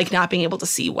 I don't like not being able to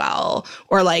see well,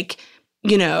 or, like,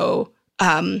 you know,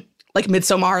 like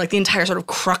Midsommar, like, the entire sort of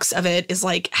crux of it is,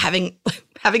 like, having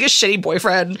a shitty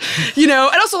boyfriend, you know,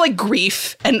 and also like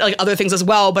grief and like other things as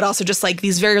well, but also just like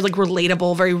these very like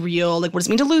relatable, very real, like what does it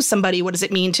mean to lose somebody? What does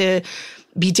it mean to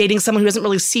be dating someone who doesn't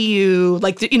really see you?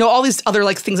 Like, you know, all these other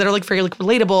like things that are like very like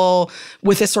relatable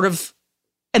with this sort of,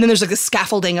 and then there's like the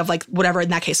scaffolding of like whatever, in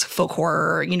that case, folk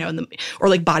horror, you know, or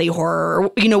like body horror,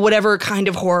 or, you know, whatever kind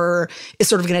of horror is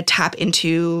sort of going to tap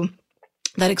into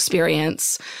that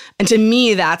experience. And to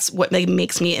me, that's what like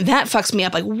makes me, and that fucks me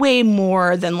up like way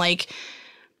more than like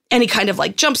any kind of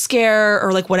like jump scare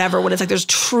or like whatever, when it's like there's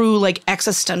true like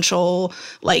existential,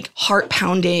 like heart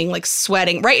pounding, like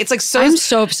sweating, right? It's like so. I'm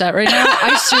so upset right now.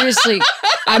 I seriously,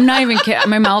 I'm not even kidding.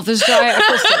 My mouth is dry. I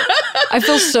feel sick. I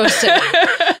feel so sick.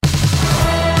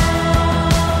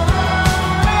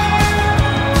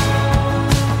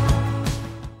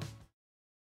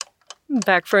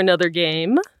 Back for another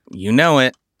game. You know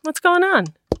it. What's going on?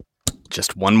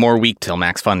 Just one more week till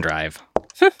Max Fun Drive.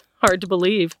 Hard to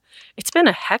believe. It's been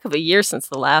a heck of a year since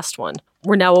the last one.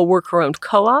 We're now a worker-owned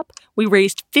co-op. We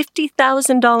raised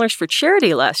 $50,000 for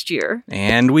charity last year.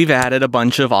 And we've added a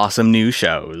bunch of awesome new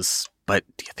shows. But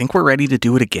do you think we're ready to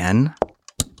do it again?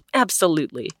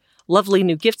 Absolutely. Lovely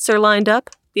new gifts are lined up.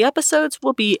 The episodes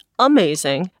will be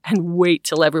amazing. And wait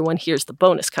till everyone hears the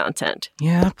bonus content.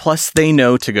 Yeah, plus they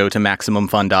know to go to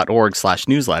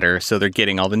MaximumFun.org/newsletter, so they're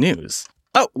getting all the news.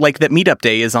 Oh, like that meetup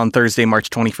day is on Thursday, March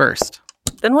 21st.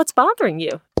 Then what's bothering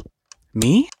you?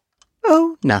 Me?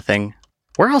 Oh, nothing.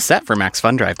 We're all set for Max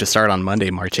Fun Drive to start on Monday,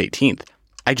 March 18th.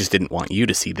 I just didn't want you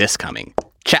to see this coming.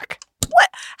 Check. What?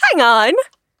 Hang on.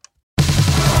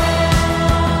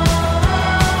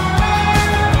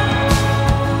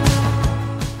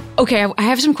 Okay, I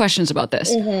have some questions about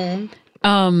this.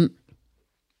 Mm-hmm.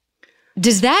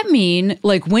 Does that mean,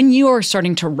 like, when you are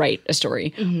starting to write a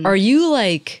story, are you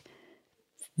like,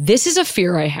 this is a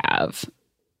fear I have,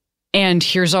 and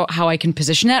here's how I can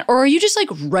position that? Or are you just like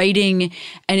writing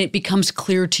and it becomes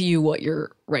clear to you what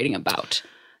you're writing about?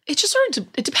 It just sort of,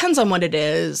 it depends on what it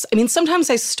is. I mean, sometimes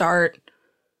I start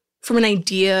from an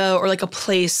idea or like a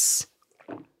place.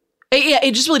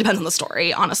 It just really depends on the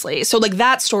story, honestly. So like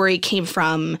that story came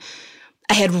from,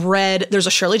 I had read, there's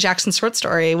a Shirley Jackson short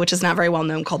story, which is not very well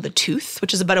known, called The Tooth,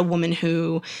 which is about a woman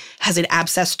who has an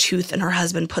abscessed tooth and her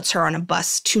husband puts her on a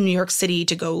bus to New York City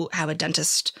to go have a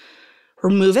dentist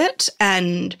remove it.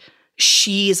 And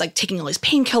she's like taking all these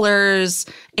painkillers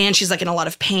and she's like in a lot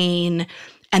of pain.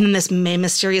 And then this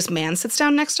mysterious man sits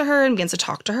down next to her and begins to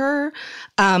talk to her.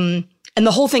 And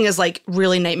the whole thing is like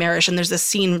really nightmarish. And there's this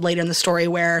scene later in the story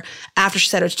where after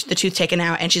she's had the tooth taken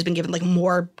out and she's been given like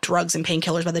more drugs and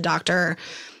painkillers by the doctor,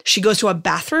 she goes to a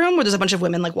bathroom where there's a bunch of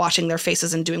women like washing their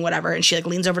faces and doing whatever. And she like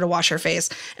leans over to wash her face.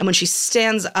 And when she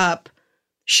stands up,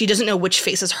 she doesn't know which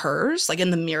face is hers, like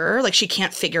in the mirror. Like she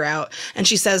can't figure out. And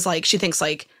she says like, she thinks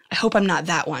like, I hope I'm not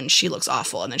that one. She looks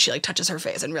awful. And then she like touches her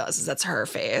face and realizes that's her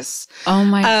face. Oh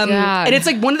my God. And it's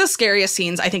like one of the scariest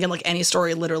scenes, I think, in like any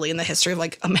story literally in the history of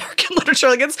like American literature.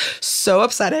 Like it's so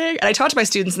upsetting. And I talked to my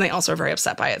students and they also are very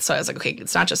upset by it. So I was like, okay,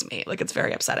 it's not just me. Like it's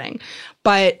very upsetting.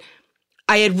 But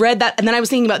I had read that. And then I was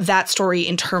thinking about that story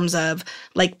in terms of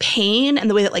like pain and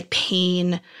the way that like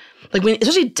pain, like when,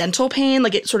 especially dental pain,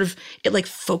 like it sort of, it like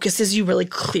focuses you really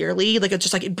clearly. Like it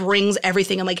just like, it brings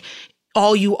everything and like,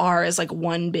 all you are is like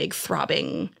one big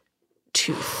throbbing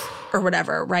tooth. or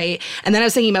whatever, right? And then I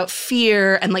was thinking about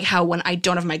fear and like how when I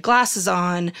don't have my glasses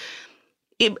on,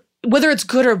 whether it's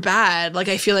good or bad, like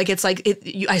I feel like it's like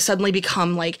I suddenly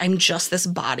become like I'm just this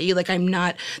body. Like I'm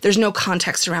not. There's no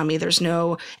context around me. There's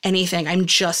no anything. I'm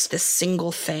just this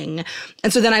single thing.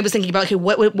 And so then I was thinking about, okay,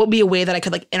 what would be a way that I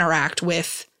could like interact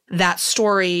with that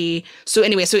story? So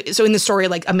anyway, so in the story,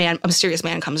 like a mysterious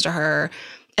man comes to her,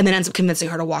 and then ends up convincing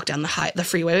her to walk down the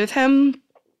freeway with him.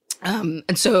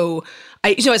 And so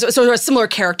so a similar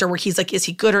character where he's like, is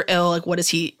he good or ill? Like, what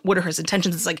are his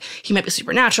intentions? It's like, he might be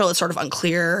supernatural. It's sort of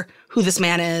unclear who this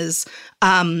man is.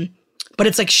 But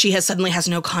it's like, she suddenly has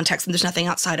no context and there's nothing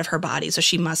outside of her body. So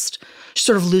she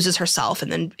sort of loses herself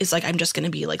and then is like, I'm just going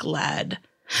to be like led.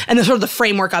 And the sort of the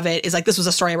framework of it is like, this was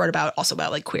a story I wrote about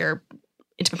like queer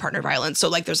intimate partner violence. So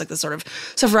like, there's like this sort of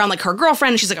stuff around like her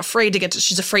girlfriend. She's like afraid to get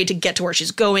to where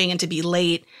she's going and to be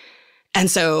late. And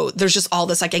so there's just all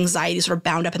this like anxiety sort of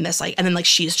bound up in this like, and then like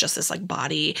she's just this like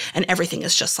body and everything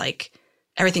is just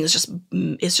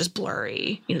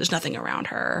blurry. You know, there's nothing around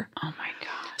her. Oh my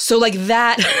God. So like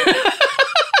that,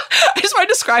 I just want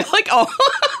to describe like I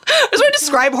just want to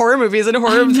describe horror movies and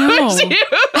horror movies.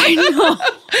 I know.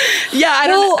 Yeah, I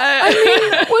don't know. I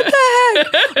mean, what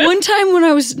the heck? One time when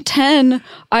I was 10,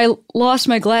 I lost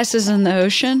my glasses in the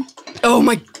ocean. Oh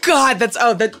my God,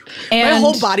 my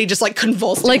whole body just like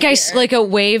convulsed. Like a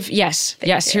wave. Yes,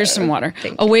 here's some water.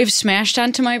 A wave smashed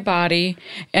onto my body,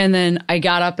 and then I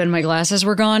got up and my glasses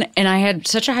were gone, and I had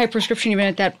such a high prescription even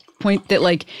at that point that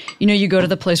like, you know, you go to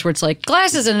the place where it's like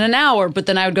glasses in an hour, but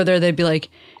then I would go there, they'd be like,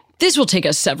 this will take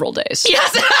us several days.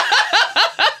 Yes.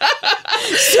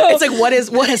 So it's like, what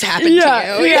has happened to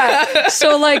you? Yeah.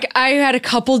 So like I had a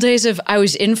couple days I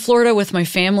was in Florida with my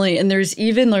family, and there's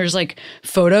like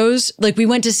photos. Like we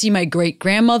went to see my great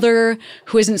grandmother,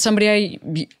 who isn't somebody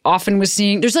I often was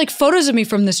seeing. There's like photos of me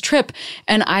from this trip,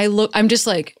 and I'm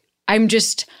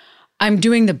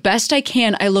doing the best I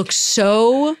can. I look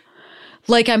so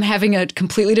like I'm having a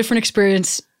completely different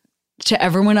experience to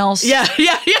everyone else. Yeah.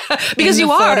 Because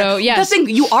you are. Photo, yes. That's the thing,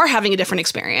 you are having a different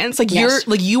experience. Like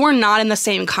you are not in the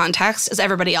same context as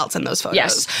everybody else in those photos.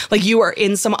 Yes. Like you are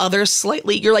in some other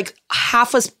you're like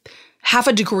half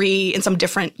a degree in some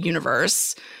different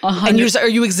universe. And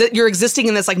you're existing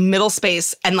in this like middle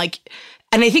space, and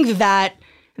I think that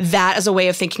is a way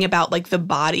of thinking about like the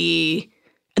body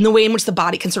and the way in which the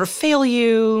body can sort of fail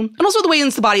you. And also the way in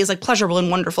which the body is like pleasurable and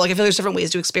wonderful. Like I feel there's different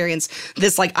ways to experience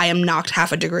this. Like I am knocked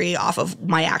half a degree off of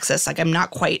my axis. Like I'm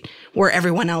not quite where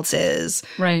everyone else is.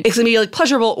 Right. It's going to be like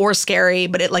pleasurable or scary.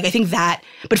 But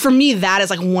but for me, that is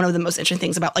like one of the most interesting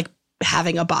things about like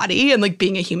having a body and like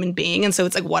being a human being. And so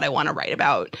it's like what I want to write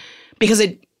about, because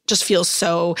it just feels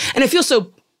so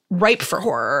ripe for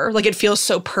horror. Like it feels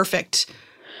so perfect.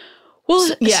 Well,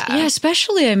 yeah,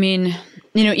 especially, I mean,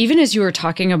 you know, even as you were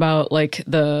talking about like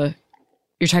you're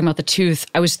talking about the tooth,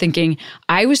 I was thinking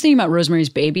about Rosemary's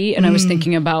Baby, and I was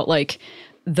thinking about like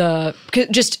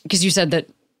just because you said that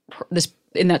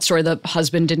in that story, the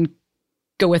husband didn't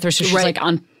go with her. So she's like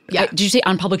on, did you say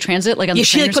on public transit? Like on the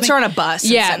train she like puts her on a bus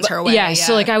and sends her away. Yeah.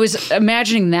 So like I was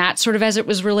imagining that sort of as it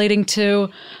was relating to,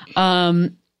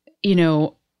 you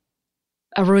know,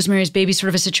 a Rosemary's Baby sort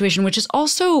of a situation, which is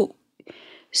also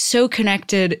so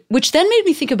connected, which then made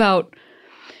me think about,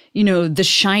 you know, The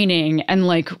Shining and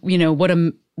like, you know, what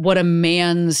a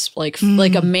man's like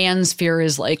a man's fear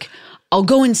is like, I'll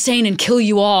go insane and kill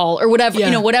you all or whatever, you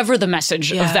know, whatever the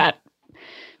message of that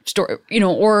story, you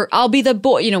know, or I'll be the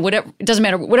boy, you know, whatever, it doesn't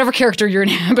matter, whatever character you're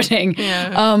inhabiting.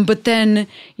 Yeah. But then,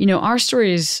 you know, our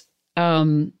stories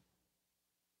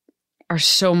are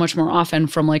so much more often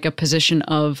from like a position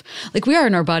of like we are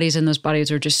in our bodies, and those bodies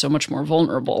are just so much more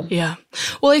vulnerable. Yeah.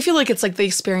 Well, I feel like it's like the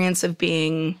experience of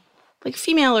being like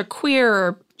female or queer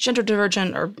or gender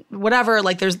divergent or whatever.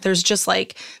 Like there's just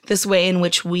like this way in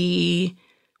which we're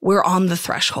on the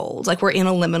threshold. Like we're in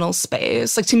a liminal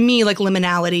space. Like to me, like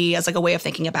liminality as like a way of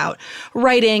thinking about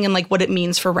writing and like what it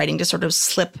means for writing to sort of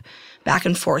slip back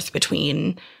and forth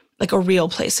between like a real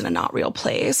place and a not real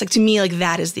place. Like to me, like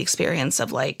that is the experience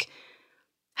of like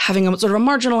having a sort of a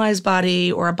marginalized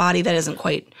body or a body that isn't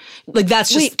quite like that's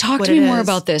just. Wait, talk to me more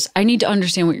about this. I need to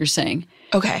understand what you're saying.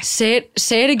 Okay. Say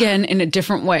it again in a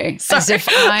different way. Sorry. As if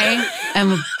I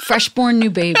am a freshborn new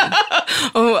baby.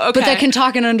 Oh, okay. But that can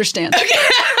talk and understand. Okay.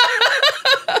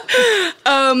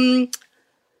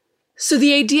 So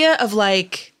the idea of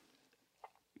like,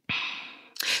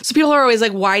 so people are always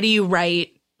like, why do you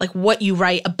write like what you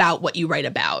write about what you write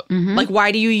about? Mm-hmm. Like,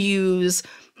 why do you use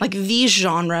like these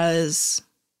genres?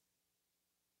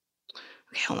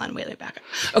 Okay, hold on, wait, back up.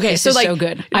 Okay, This so is like so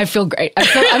good. I feel great.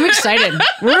 I'm excited.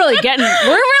 We're really getting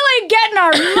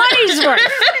our money's worth.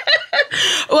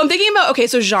 well, I'm thinking about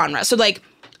so genre. So like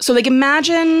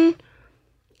imagine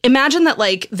that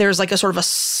like there's like a sort of a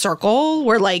circle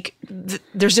where like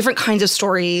there's different kinds of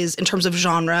stories in terms of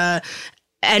genre.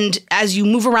 And as you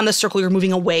move around the circle, you're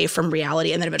moving away from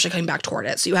reality and then eventually coming back toward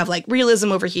it. So you have like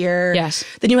realism over here. Yes.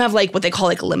 Then you have like what they call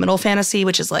like liminal fantasy,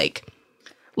 which is like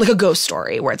a ghost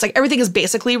story where it's like everything is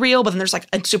basically real, but then there's like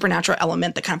a supernatural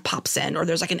element that kind of pops in, or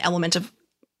there's like an element of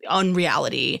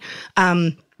unreality.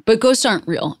 But ghosts aren't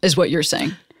real, is what you're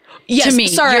saying. Yes, to me,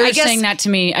 sorry, you're I guess saying that to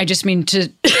me. I just mean to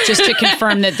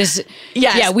confirm that this.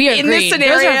 Yes, yeah, we agree. in this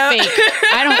scenario, those are fake.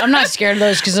 I'm not scared of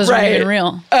those because those aren't even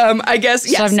real. I guess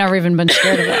yes. So I've never even been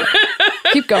scared of it.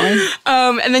 Keep going.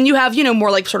 And then you have,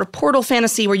 more like sort of portal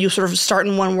fantasy where you sort of start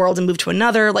in one world and move to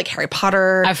another, like Harry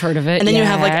Potter. I've heard of it. And then you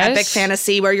have like epic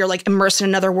fantasy where you're like immersed in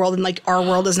another world and like our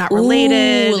world is not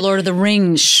related. Ooh, Lord of the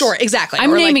Rings. Sure, exactly.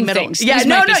 I'm or naming like things. Yeah, These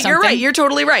no, might be you're right. something. You're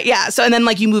totally right. Yeah. So and then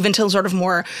like you move into sort of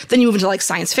more, then you move into like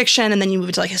science fiction, and then you move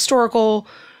into like historical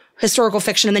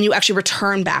fiction, and then you actually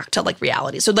return back to like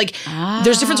reality. So like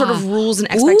there's different sort of rules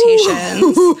and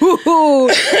expectations. Ooh,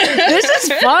 this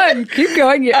is fun. Keep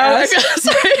going, you ass.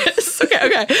 Sorry.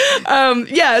 Okay.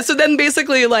 Yeah. So then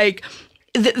basically like,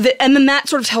 and then that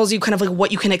sort of tells you kind of like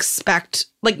what you can expect,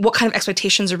 like what kind of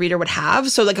expectations a reader would have.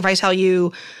 So like if I tell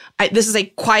you, this is a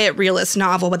quiet realist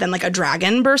novel, but then like a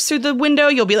dragon bursts through the window,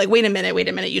 you'll be like, wait a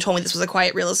minute. You told me this was a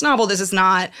quiet realist novel. This is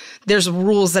not. There's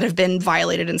rules that have been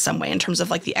violated in some way in terms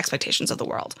of like the expectations of the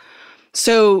world.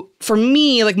 So for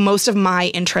me, like most of my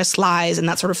interest lies in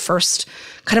that sort of first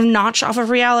kind of notch off of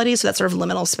reality. So that sort of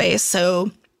liminal space. So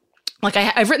like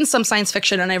I've written some science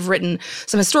fiction and I've written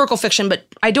some historical fiction, but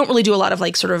I don't really do a lot of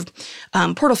like sort of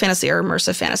portal fantasy or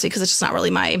immersive fantasy because it's just not really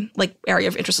my like area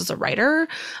of interest as a writer.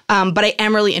 But I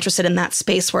am really interested in that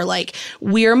space where like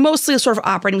we're mostly sort of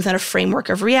operating within a framework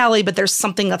of reality, but there's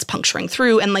something that's puncturing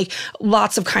through, and like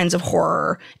lots of kinds of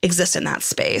horror exist in that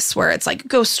space where it's like a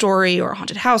ghost story or a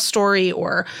haunted house story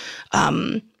or,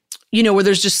 where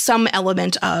there's just some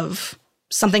element of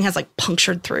something has like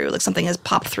punctured through, like something has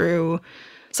popped through.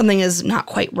 Something is not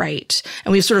quite right.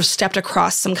 And we've sort of stepped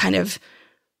across some kind of,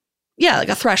 like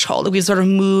a threshold. We've sort of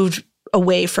moved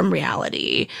away from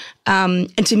reality. And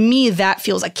to me, that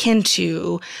feels akin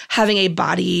to having a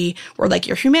body where like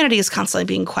your humanity is constantly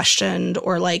being questioned,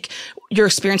 or like your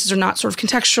experiences are not sort of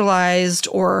contextualized,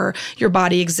 or your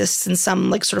body exists in some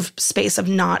like sort of space of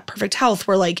not perfect health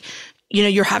where like,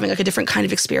 you're having like a different kind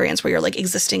of experience where you're like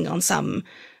existing on some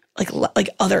like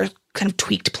other kind of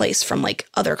tweaked place from like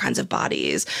other kinds of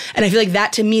bodies. And I feel like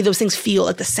that to me, those things feel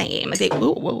like the same. Like they,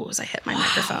 whoa, as I hit my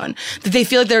microphone, that they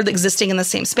feel like they're existing in the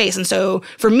same space. And so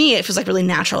for me, it feels like really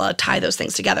natural to tie those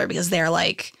things together because they're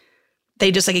like, they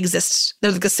just like exist.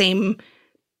 They're like the same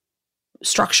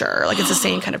structure. Like it's the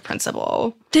same kind of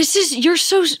principle. You're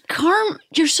so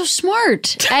you're so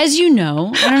smart. As you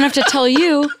know, I don't have to tell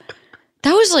you.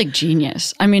 That was like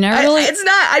genius. I mean, it's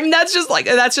not, I mean,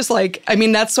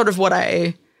 that's sort of what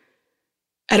I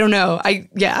don't know.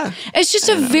 It's just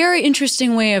a very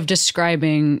interesting way of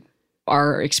describing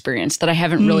our experience that I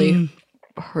haven't really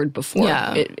heard before.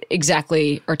 Yeah. It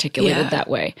exactly articulated that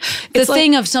way. The It's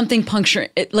thing of something puncturing,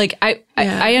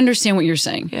 I understand what you're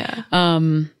saying. Yeah.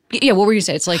 What were you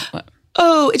saying? It's like, what?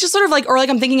 Oh, it's just sort of like, or like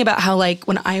I'm thinking about how like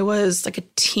when I was like a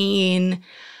teen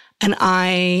and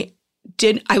I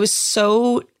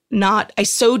so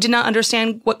did not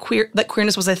understand that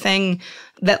queerness was a thing,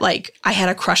 that like I had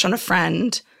a crush on a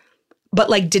friend, but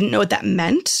like didn't know what that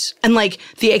meant. And like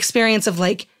the experience of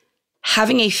like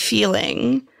having a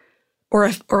feeling or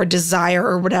a desire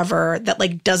or whatever that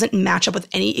like doesn't match up with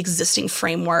any existing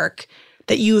framework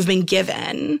that you've been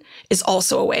given is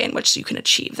also a way in which you can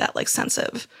achieve that like sense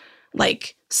of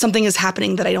like something is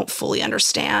happening that I don't fully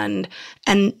understand.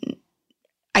 And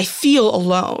I feel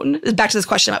alone. Back to this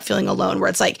question about feeling alone, where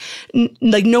it's like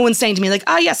no one's saying to me like,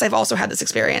 yes, I've also had this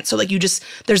experience. So like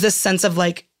there's this sense of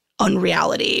like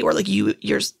unreality, or like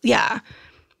you're.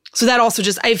 So that also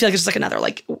just, I feel like it's just like another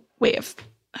like way of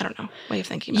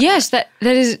thinking about Yes, that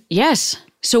is, yes.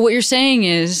 So what you're saying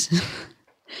is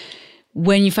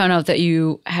when you found out that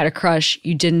you had a crush,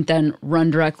 you didn't then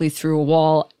run directly through a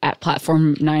wall at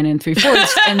platform 9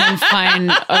 3/4 and then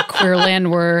find a queer land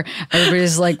where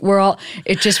everybody's like,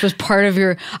 it just was part of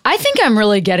your, I think I'm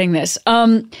really getting this.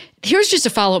 Here's just a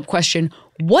follow-up question.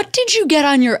 What did you get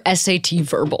on your SAT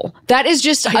verbal? That is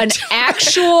just an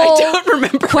actual I don't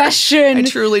remember. question. I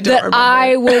truly don't remember.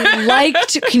 I would like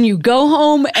to. Can you go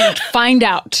home and find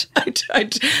out?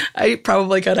 I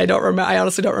probably could. I don't remember. I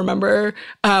honestly don't remember.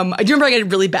 I do remember I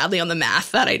did really badly on the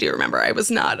math. That I do remember. I was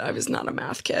not a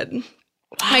math kid.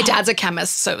 Wow. My dad's a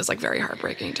chemist, so it was like very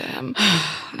heartbreaking to him.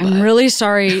 I'm really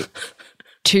sorry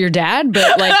to your dad,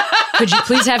 but like, could you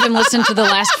please have him listen to the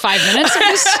last 5 minutes of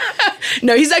this?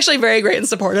 No, he's actually very great and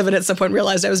supportive, and at some point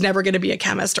realized I was never going to be a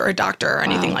chemist or a doctor or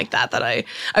anything like that. That I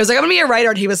was like, I'm going to be a writer,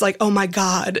 and he was like, oh my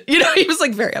God. You know, he was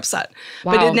like very upset.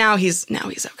 Wow. But now he's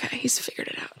okay. He's figured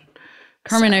it out.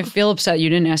 Carmen, I feel upset you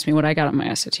didn't ask me what I got on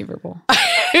my SAT verbal.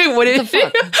 What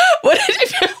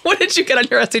did you get on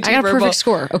your SAT verbal? I got a perfect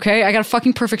score, okay? I got a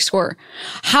fucking perfect score.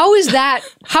 How is that?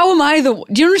 How am I the...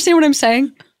 Do you understand what I'm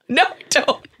saying? No, I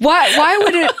don't. Why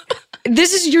would it...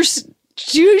 This is your...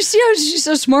 Do you see how she's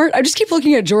so smart? I just keep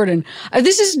looking at Jordan.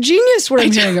 This is genius what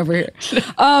I'm hearing over here.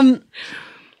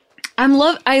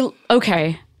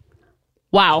 Okay.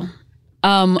 Wow.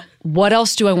 What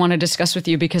else do I want to discuss with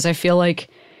you? Because I feel like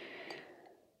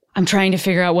I'm trying to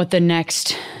figure out what the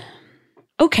next...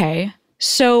 Okay.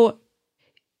 So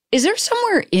is there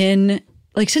somewhere in...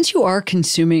 Like, since you are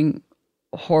consuming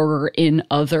horror in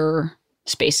other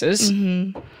spaces,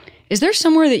 is there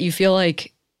somewhere that you feel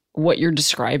like what you're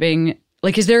describing,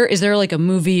 like, is there like a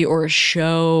movie or a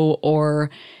show, or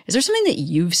is there something that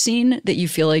you've seen that you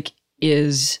feel like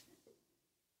is,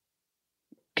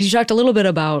 because you talked a little bit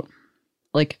about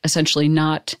like essentially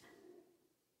not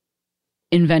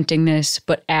inventing this,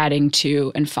 but adding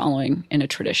to and following in a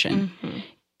tradition.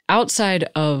 Outside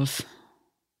of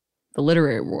the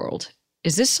literary world,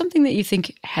 is this something that you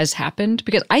think has happened?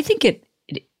 Because I think it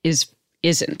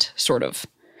isn't, sort of,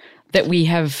 that we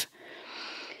have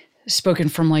spoken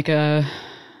from like a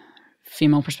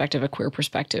female perspective, a queer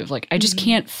perspective. Like, I just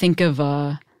can't think of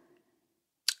a...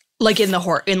 Like in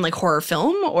horror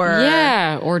film or...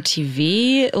 Yeah, or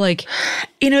TV. Like...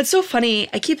 You know, it's so funny.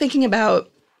 I keep thinking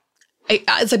about...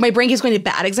 it's like my brain keeps going to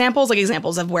bad examples, like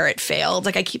examples of where it failed.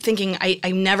 Like I keep thinking, I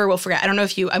never will forget. I don't know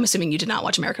if I'm assuming you did not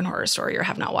watch American Horror Story or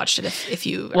have not watched it if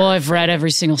you... Well, I've read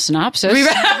every single synopsis.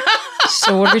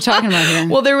 So what are we talking about here?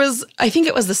 Well, there was, I think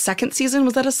it was the second season,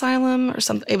 was that Asylum or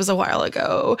something? It was a while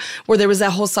ago, where there was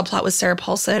that whole subplot with Sarah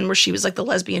Paulson where she was like the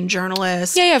lesbian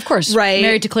journalist. Yeah, of course. Right.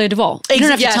 Married to Clea Duvall. You don't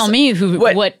have to tell me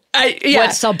what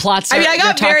subplots are. I mean, I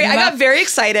got very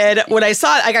excited when I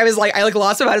saw it. Like, I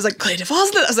lost my mind. I was like, Clea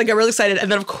Duvall's in it. I was like, I got really excited.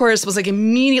 And then, of course, was like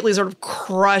immediately sort of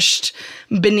crushed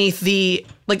beneath the,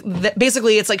 like,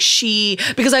 basically it's like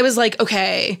because I was like,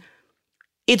 okay,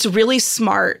 it's really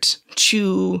smart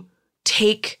to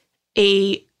take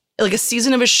a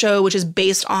season of a show which is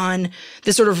based on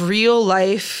this sort of real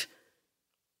life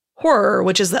horror,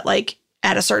 which is that like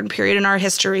at a certain period in our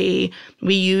history,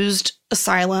 we used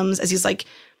asylums as these like,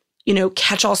 you know,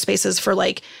 catch-all spaces for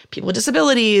like people with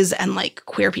disabilities and like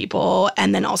queer people,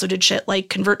 and then also did shit like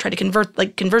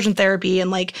conversion therapy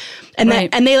and like, and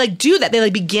they like do that. They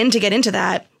like begin to get into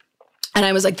that. And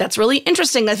I was like, that's really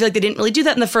interesting. I feel like they didn't really do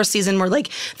that in the first season, where like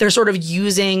they're sort of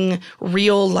using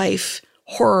real life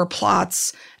horror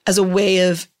plots as a way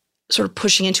of sort of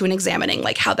pushing into and examining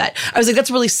like how that, I was like,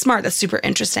 that's really smart. That's super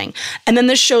interesting. And then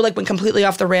this show like went completely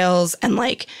off the rails and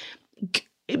like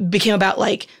it became about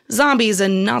like zombies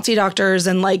and Nazi doctors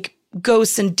and like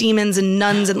ghosts and demons and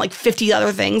nuns and like 50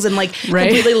 other things, and like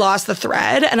completely lost the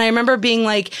thread. And I remember being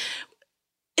like,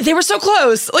 they were so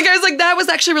close. Like, I was like, that was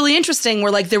actually really interesting,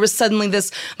 where like there was suddenly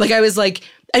this, like, I was like,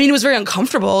 I mean, it was very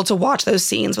uncomfortable to watch those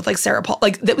scenes with like Sarah Paul,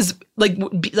 like that was like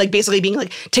basically being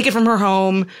like taken from her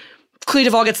home. Clea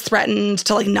Duvall gets threatened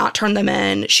to like not turn them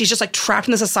in. She's just like trapped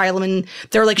in this asylum, and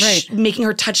they're like making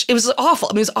her touch. It was awful.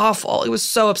 I mean, it was awful. It was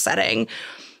so upsetting.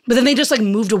 But then they just like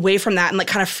moved away from that and like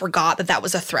kind of forgot that that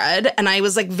was a thread. And I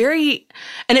was like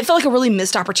and it felt like a really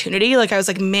missed opportunity. Like I was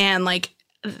like, man, like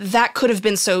that could have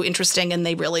been so interesting, and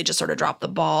they really just sort of dropped the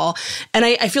ball. And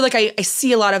I feel like I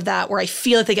see a lot of that where I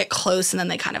feel like they get close and then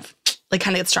they kind of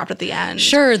get dropped at the end.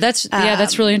 Sure, that's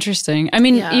really interesting. I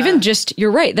mean, even just,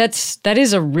 you're right. That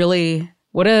is a really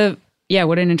what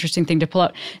an interesting thing to pull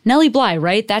out. Nellie Bly,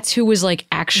 right? That's who was like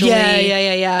actually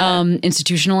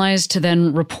institutionalized to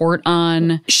then report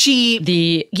on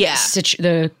the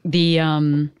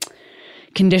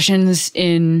conditions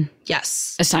in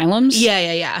asylums.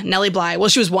 Nellie Bly. Well,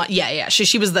 she was one.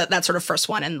 She was that sort of first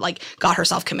one, and like got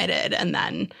herself committed and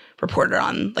then reported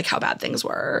on like how bad things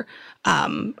were.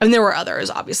 And there were others,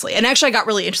 obviously. And actually I got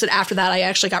really interested after that. I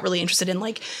actually got really interested in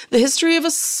like the history of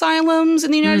asylums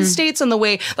in the United States, and the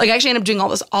way, like, I actually ended up doing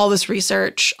all this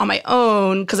research on my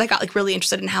own because I got like really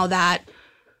interested in how that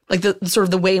Like the sort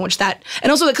of the way in which that,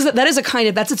 and also because that is a kind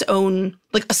of, that's its own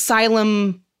like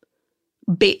asylum,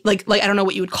 like I don't know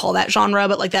what you would call that genre,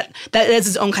 but like that is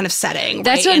its own kind of setting.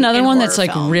 That's right? another in one that's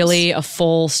like films. really a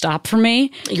full stop for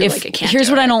me. You're like, I can't here's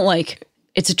do what it. I don't like.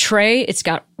 It's a tray. It's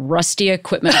got rusty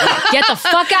equipment. Get the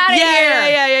fuck out of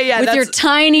here. Yeah. With your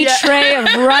tiny tray of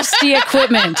rusty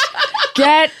equipment.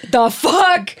 Get the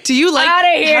fuck Do you like, out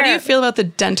of here. how do you feel about the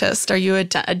dentist? Are you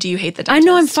do you hate the dentist? I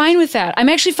know, I'm fine with that. I'm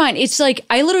actually fine. It's like,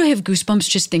 I literally have goosebumps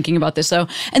just thinking about this though.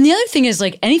 And the other thing is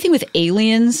like anything with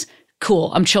aliens,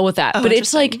 cool. I'm chill with that. But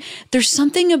it's like, there's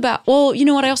something about, well, you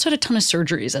know what? I also had a ton of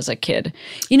surgeries as a kid.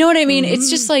 You know what I mean? It's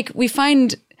just like, we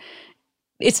find,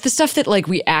 it's the stuff that like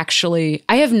we actually,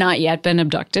 I have not yet been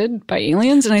abducted by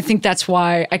aliens. And I think that's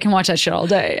why I can watch that shit all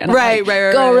day. And I'm like,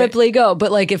 go Ripley, go.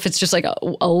 But like, if it's just like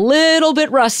a little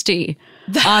bit rusty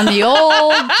on the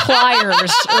old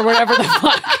pliers or whatever the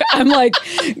fuck, I'm like,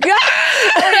 God,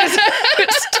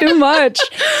 it's too much.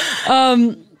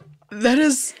 That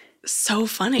is so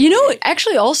funny. You know,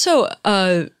 actually also,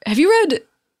 have you read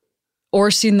or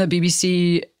seen the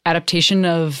BBC adaptation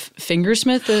of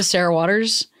Fingersmith, the Sarah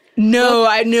Waters? No,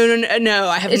 I have not.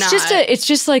 I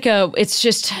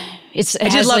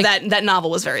did love that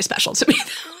novel was very special to me.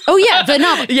 Oh yeah, the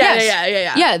novel. Yeah,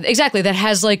 yes. Yeah, exactly. That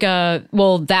has like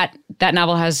that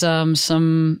novel has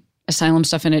some asylum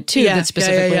stuff in it too that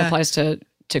specifically applies to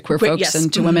queer folks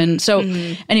and to women. So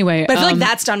anyway, but I feel like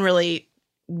that's done really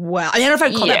well. I don't know if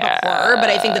I'd call that horror, but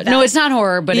I think that no, it's not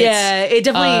horror, but it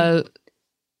definitely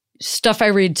stuff I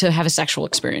read to have a sexual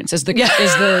experience is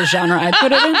the genre I'd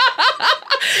put it in.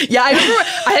 Yeah, I remember.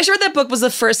 I actually read that book was the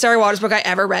first Sarah Waters book I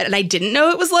ever read, and I didn't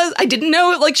know it was I didn't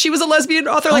know like she was a lesbian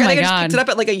author. Like I think I just picked it up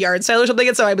at like a yard sale or something,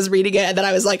 and so I was reading it, and then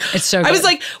I was like, it's so good. I was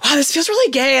like, wow, this feels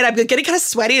really gay, and I'm getting kind of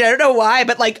sweaty, and I don't know why,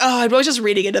 but like, oh, I'm always just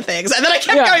reading into things, and then I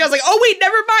kept going. I was like, oh wait,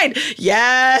 never mind.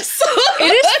 Yes, it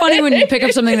is funny when you pick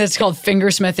up something that's called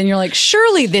Fingersmith, and you're like,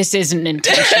 surely this isn't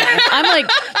intentional. I'm like,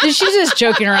 she's just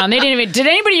joking around. Did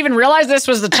anybody even realize this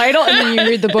was the title? And then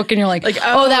you read the book, and you're like, she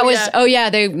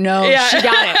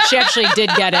got it. She actually did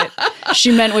get it.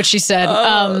 She meant what she said.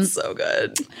 So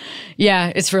good.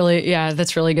 Yeah, that's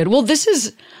really good. Well,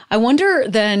 I wonder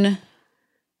then,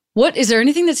 is there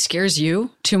anything that scares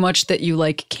you too much that you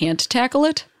like can't tackle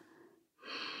it?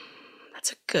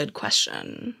 That's a good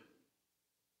question.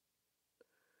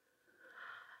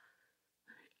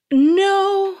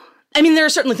 No. I mean, there are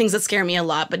certainly things that scare me a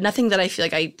lot, but nothing that I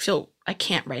feel I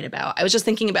can't write about. I was just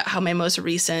thinking about how my most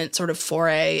recent sort of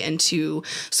foray into,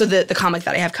 so the comic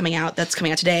that I have that's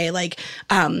coming out today, like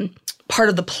part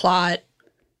of the plot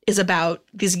is about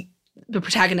the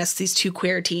protagonists, these two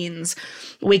queer teens,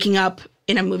 waking up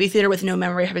in a movie theater with no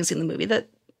memory of having seen the movie that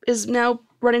is now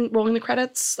rolling the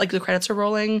credits, like the credits are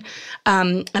rolling.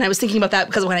 And I was thinking about that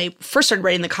because when I first started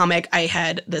writing the comic, I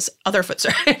had this other foot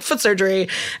surgery.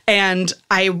 And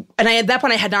I at that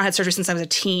point I had not had surgery since I was a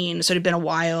teen. So it had been a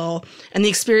while. And the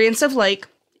experience of like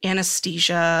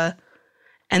anesthesia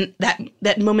and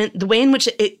that moment, the way in which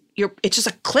it's just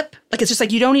a clip. Like, it's just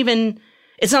like, you don't even,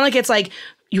 it's not like it's like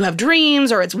you have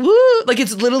dreams or it's woo. Like,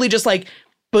 it's literally just like,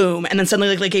 boom. And then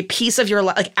suddenly like a piece of your,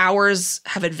 like hours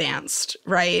have advanced,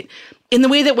 right? In the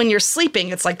way that when you're sleeping,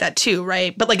 it's like that too,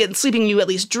 right? But like in sleeping, you at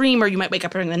least dream or you might wake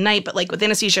up during the night. But like with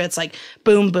anesthesia, it's like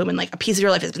boom, boom. And like a piece of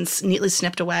your life has been neatly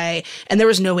snipped away. And there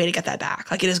was no way to get that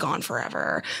back. Like, it is gone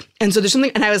forever. And so there's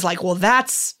something, and I was like, well,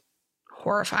 that's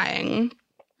horrifying.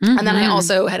 Mm-hmm. And then I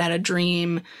also had a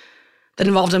dream that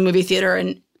involved a movie theater,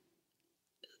 and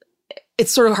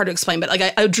it's sort of hard to explain, but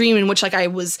like a dream in which like I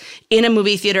was in a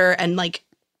movie theater and like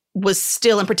was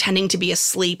still and pretending to be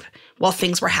asleep while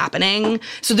things were happening.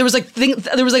 So there was like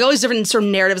all these different sort of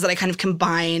narratives that I kind of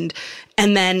combined,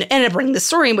 and then ended up writing this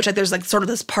story in which like there's like sort of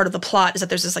this part of the plot is that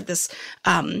there's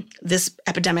this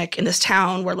epidemic in this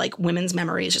town where like women's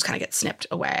memories just kind of get snipped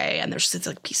away, and there's just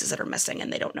like pieces that are missing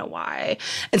and they don't know why.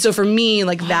 And so for me,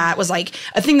 like that was like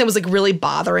a thing that was like really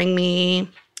bothering me.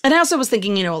 And I also was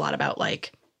thinking, a lot about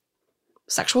like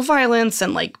sexual violence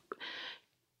and like,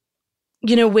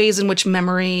 ways in which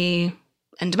memory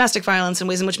and domestic violence and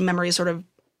ways in which memory sort of,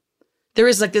 there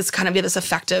is like this kind of, this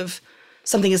effect of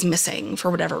something is missing for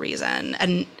whatever reason,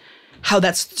 and how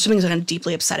that's something's kind of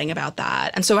deeply upsetting about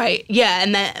that. And so when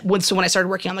I started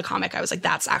working on the comic, I was like,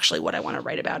 that's actually what I want to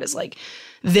write about, is like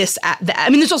this. I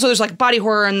mean, there's like body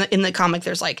horror in the comic.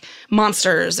 There's like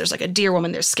monsters. There's like a deer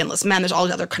woman. There's skinless men. There's all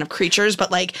these other kind of creatures.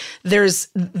 But like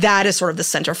that is sort of the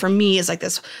center for me, is like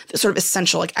this sort of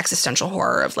essential, like existential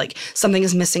horror of like something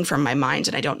is missing from my mind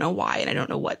and I don't know why, and I don't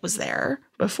know what was there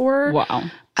before. Wow.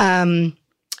 And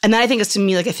that I think is to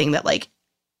me like a thing that like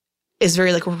is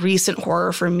very like recent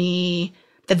horror for me,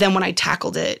 that then when I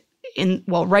tackled it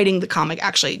while writing the comic,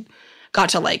 actually got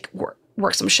to like work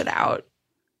some shit out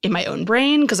in my own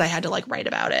brain because I had to like write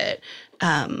about it.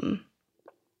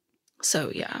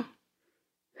 So yeah.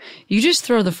 You just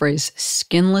throw the phrase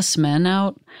skinless men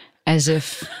out as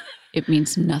if it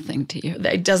means nothing to you.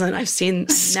 It doesn't. I've seen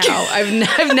now.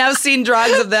 I've now seen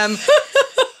drawings of them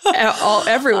all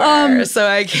everywhere. So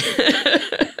I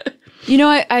You know,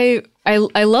 I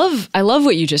love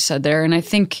what you just said there, and I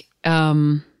think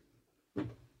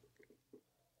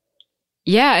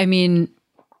yeah, I mean,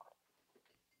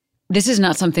 this is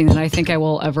not something that I think I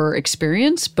will ever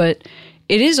experience, but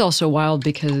it is also wild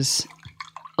because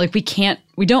like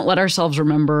we don't let ourselves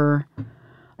remember,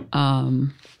 our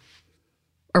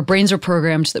brains are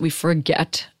programmed so that we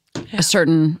forget a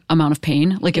certain amount of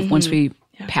pain, like if once we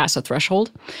pass a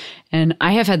threshold. And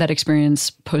I have had that experience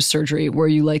post-surgery where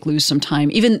you like lose some time,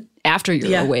 even after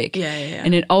you're awake.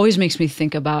 And it always makes me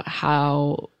think about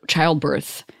how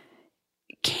childbirth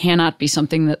cannot be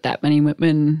something that many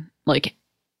women like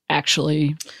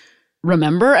actually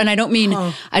remember. And I don't mean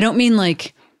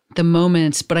like the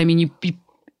moments, but I mean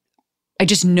I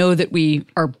just know that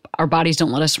our bodies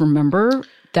don't let us remember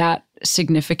that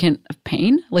significant of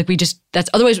pain. Like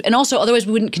otherwise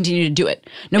we wouldn't continue to do it.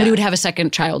 Nobody would have a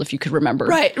second child if you could remember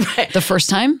the first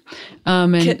time.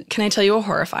 And can I tell you a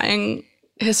horrifying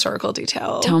historical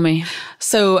detail? Tell me.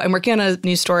 So I'm working on a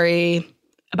news story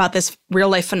about this real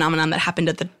life phenomenon that happened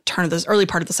at the turn of this early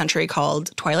part of the century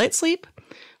called twilight sleep,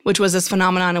 which was this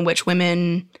phenomenon in which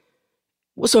women.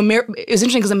 So it was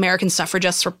interesting because American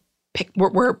suffragists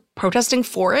were protesting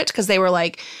for it because they were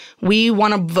like, we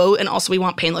want to vote and also we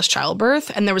want painless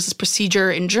childbirth. And there was this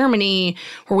procedure in Germany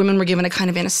where women were given a kind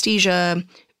of anesthesia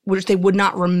which they would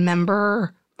not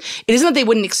remember. It isn't that they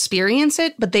wouldn't experience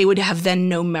it, but they would have then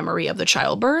no memory of the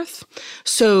childbirth.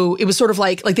 So it was sort of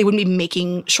like they wouldn't be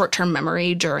making short-term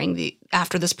memory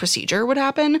after this procedure would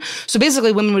happen. So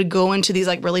basically women would go into these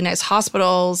like really nice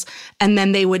hospitals and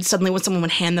then they would suddenly, when someone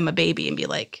would hand them a baby and be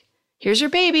like, here's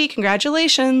your baby,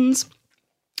 congratulations.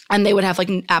 And they would have like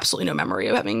absolutely no memory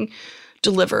of having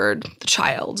delivered the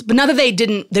child. But not that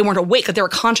they weren't awake, that they were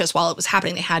conscious while it was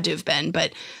happening. They had to have been,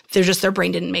 but their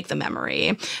brain didn't make the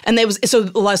memory. And so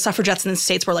a lot of suffragettes in the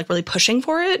States were like really pushing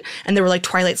for it. And there were like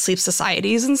twilight sleep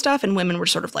societies and stuff. And women were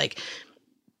sort of like,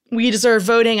 we deserve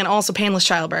voting and also painless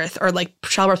childbirth, or like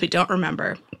childbirth we don't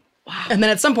remember. Wow. And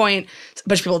then at some point, a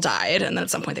bunch of people died. And then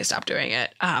at some point they stopped doing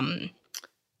it.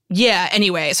 Yeah,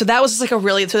 anyway, so that was just like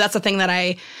so that's the thing that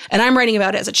I'm writing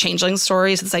about it as a changeling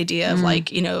story. So this idea of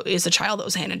like, you know, is the child that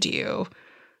was handed to you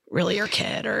really your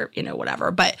kid or, you know,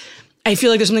 whatever. But I feel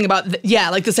like there's something about,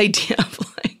 like this idea of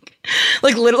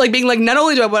like being like, not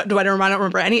only do I not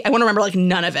remember any, I want to remember like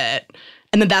none of it.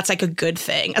 And then that's like a good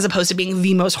thing as opposed to being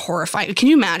the most horrifying. Can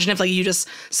you imagine if like you just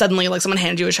suddenly like someone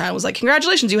handed you a child and was like,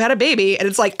 congratulations, you had a baby. And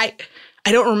it's like, I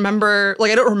don't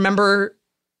remember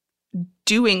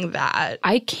doing that.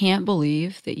 I can't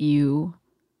believe that you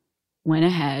went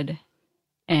ahead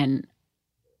and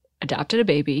adopted a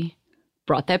baby,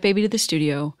 brought that baby to the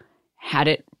studio, had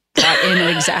it brought in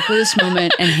at exactly this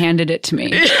moment and handed it to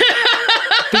me.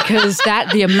 Because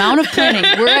the amount of planning,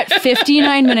 we're at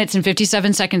 59 minutes and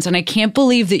 57 seconds, and I can't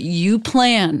believe that you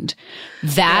planned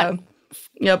that. Yeah.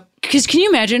 Yep. Because can you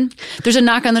imagine? There's a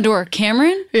knock on the door.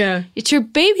 Cameron? Yeah. It's your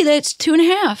baby that's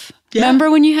 2.5. Yeah.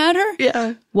 Remember when you had her?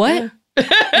 Yeah. What? Yeah.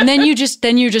 And then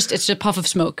it's a puff of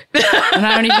smoke. And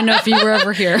I don't even know if you were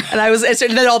ever here. And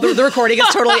then all the recording is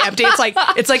totally empty. It's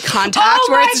like contact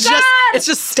where it's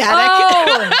just static.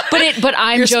 Oh, but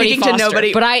I'm You're Jodie speaking Foster. to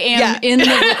nobody. But I am in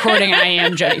the recording. I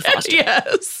am Jodie Foster.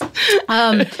 Yes.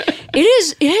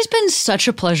 It has been such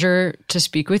a pleasure to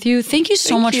speak with you. Thank you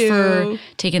so much for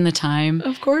taking the time.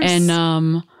 Of course. And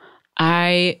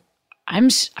I'm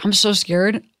so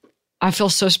scared. I feel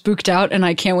so spooked out, and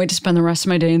I can't wait to spend the rest of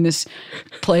my day in this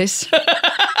place.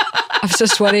 I'm so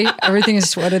sweaty. Everything is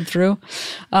sweated through.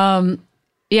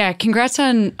 Yeah, congrats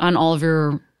on all of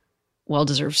your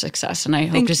well-deserved success, and I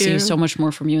hope to see so much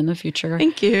more from you in the future.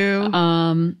 Thank you.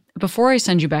 Before I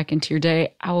send you back into your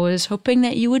day, I was hoping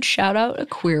that you would shout out a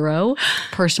queero,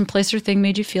 person, place, or thing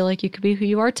made you feel like you could be who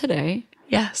you are today.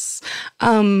 Yes.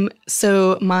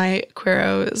 So my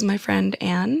queero is my friend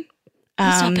Anne.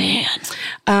 What's up,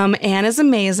 Anne? Anne is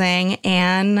amazing.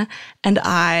 Anne and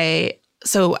I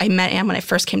met Anne when I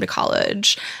first came to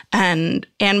college, and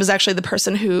Anne was actually the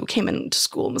person who came into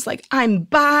school and was like, I'm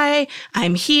bi,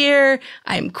 I'm here,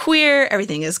 I'm queer,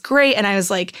 everything is great. And I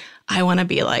was like, I want to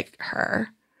be like her.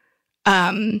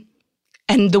 And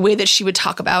the way that she would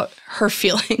talk about her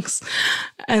feelings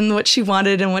and what she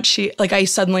wanted and what she, like, I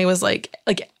suddenly was like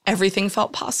everything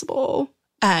felt possible.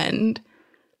 And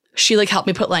she like helped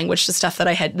me put language to stuff that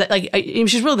I had, that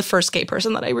she's really the first gay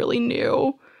person that I really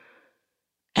knew.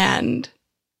 And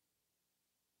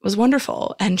it was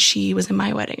wonderful. And she was in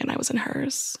my wedding and I was in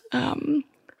hers.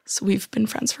 So we've been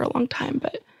friends for a long time,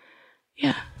 but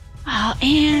yeah. Oh,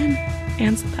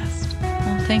 Anne's the best.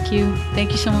 Well, thank you.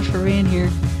 Thank you so much for being here.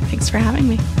 Thanks for having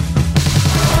me.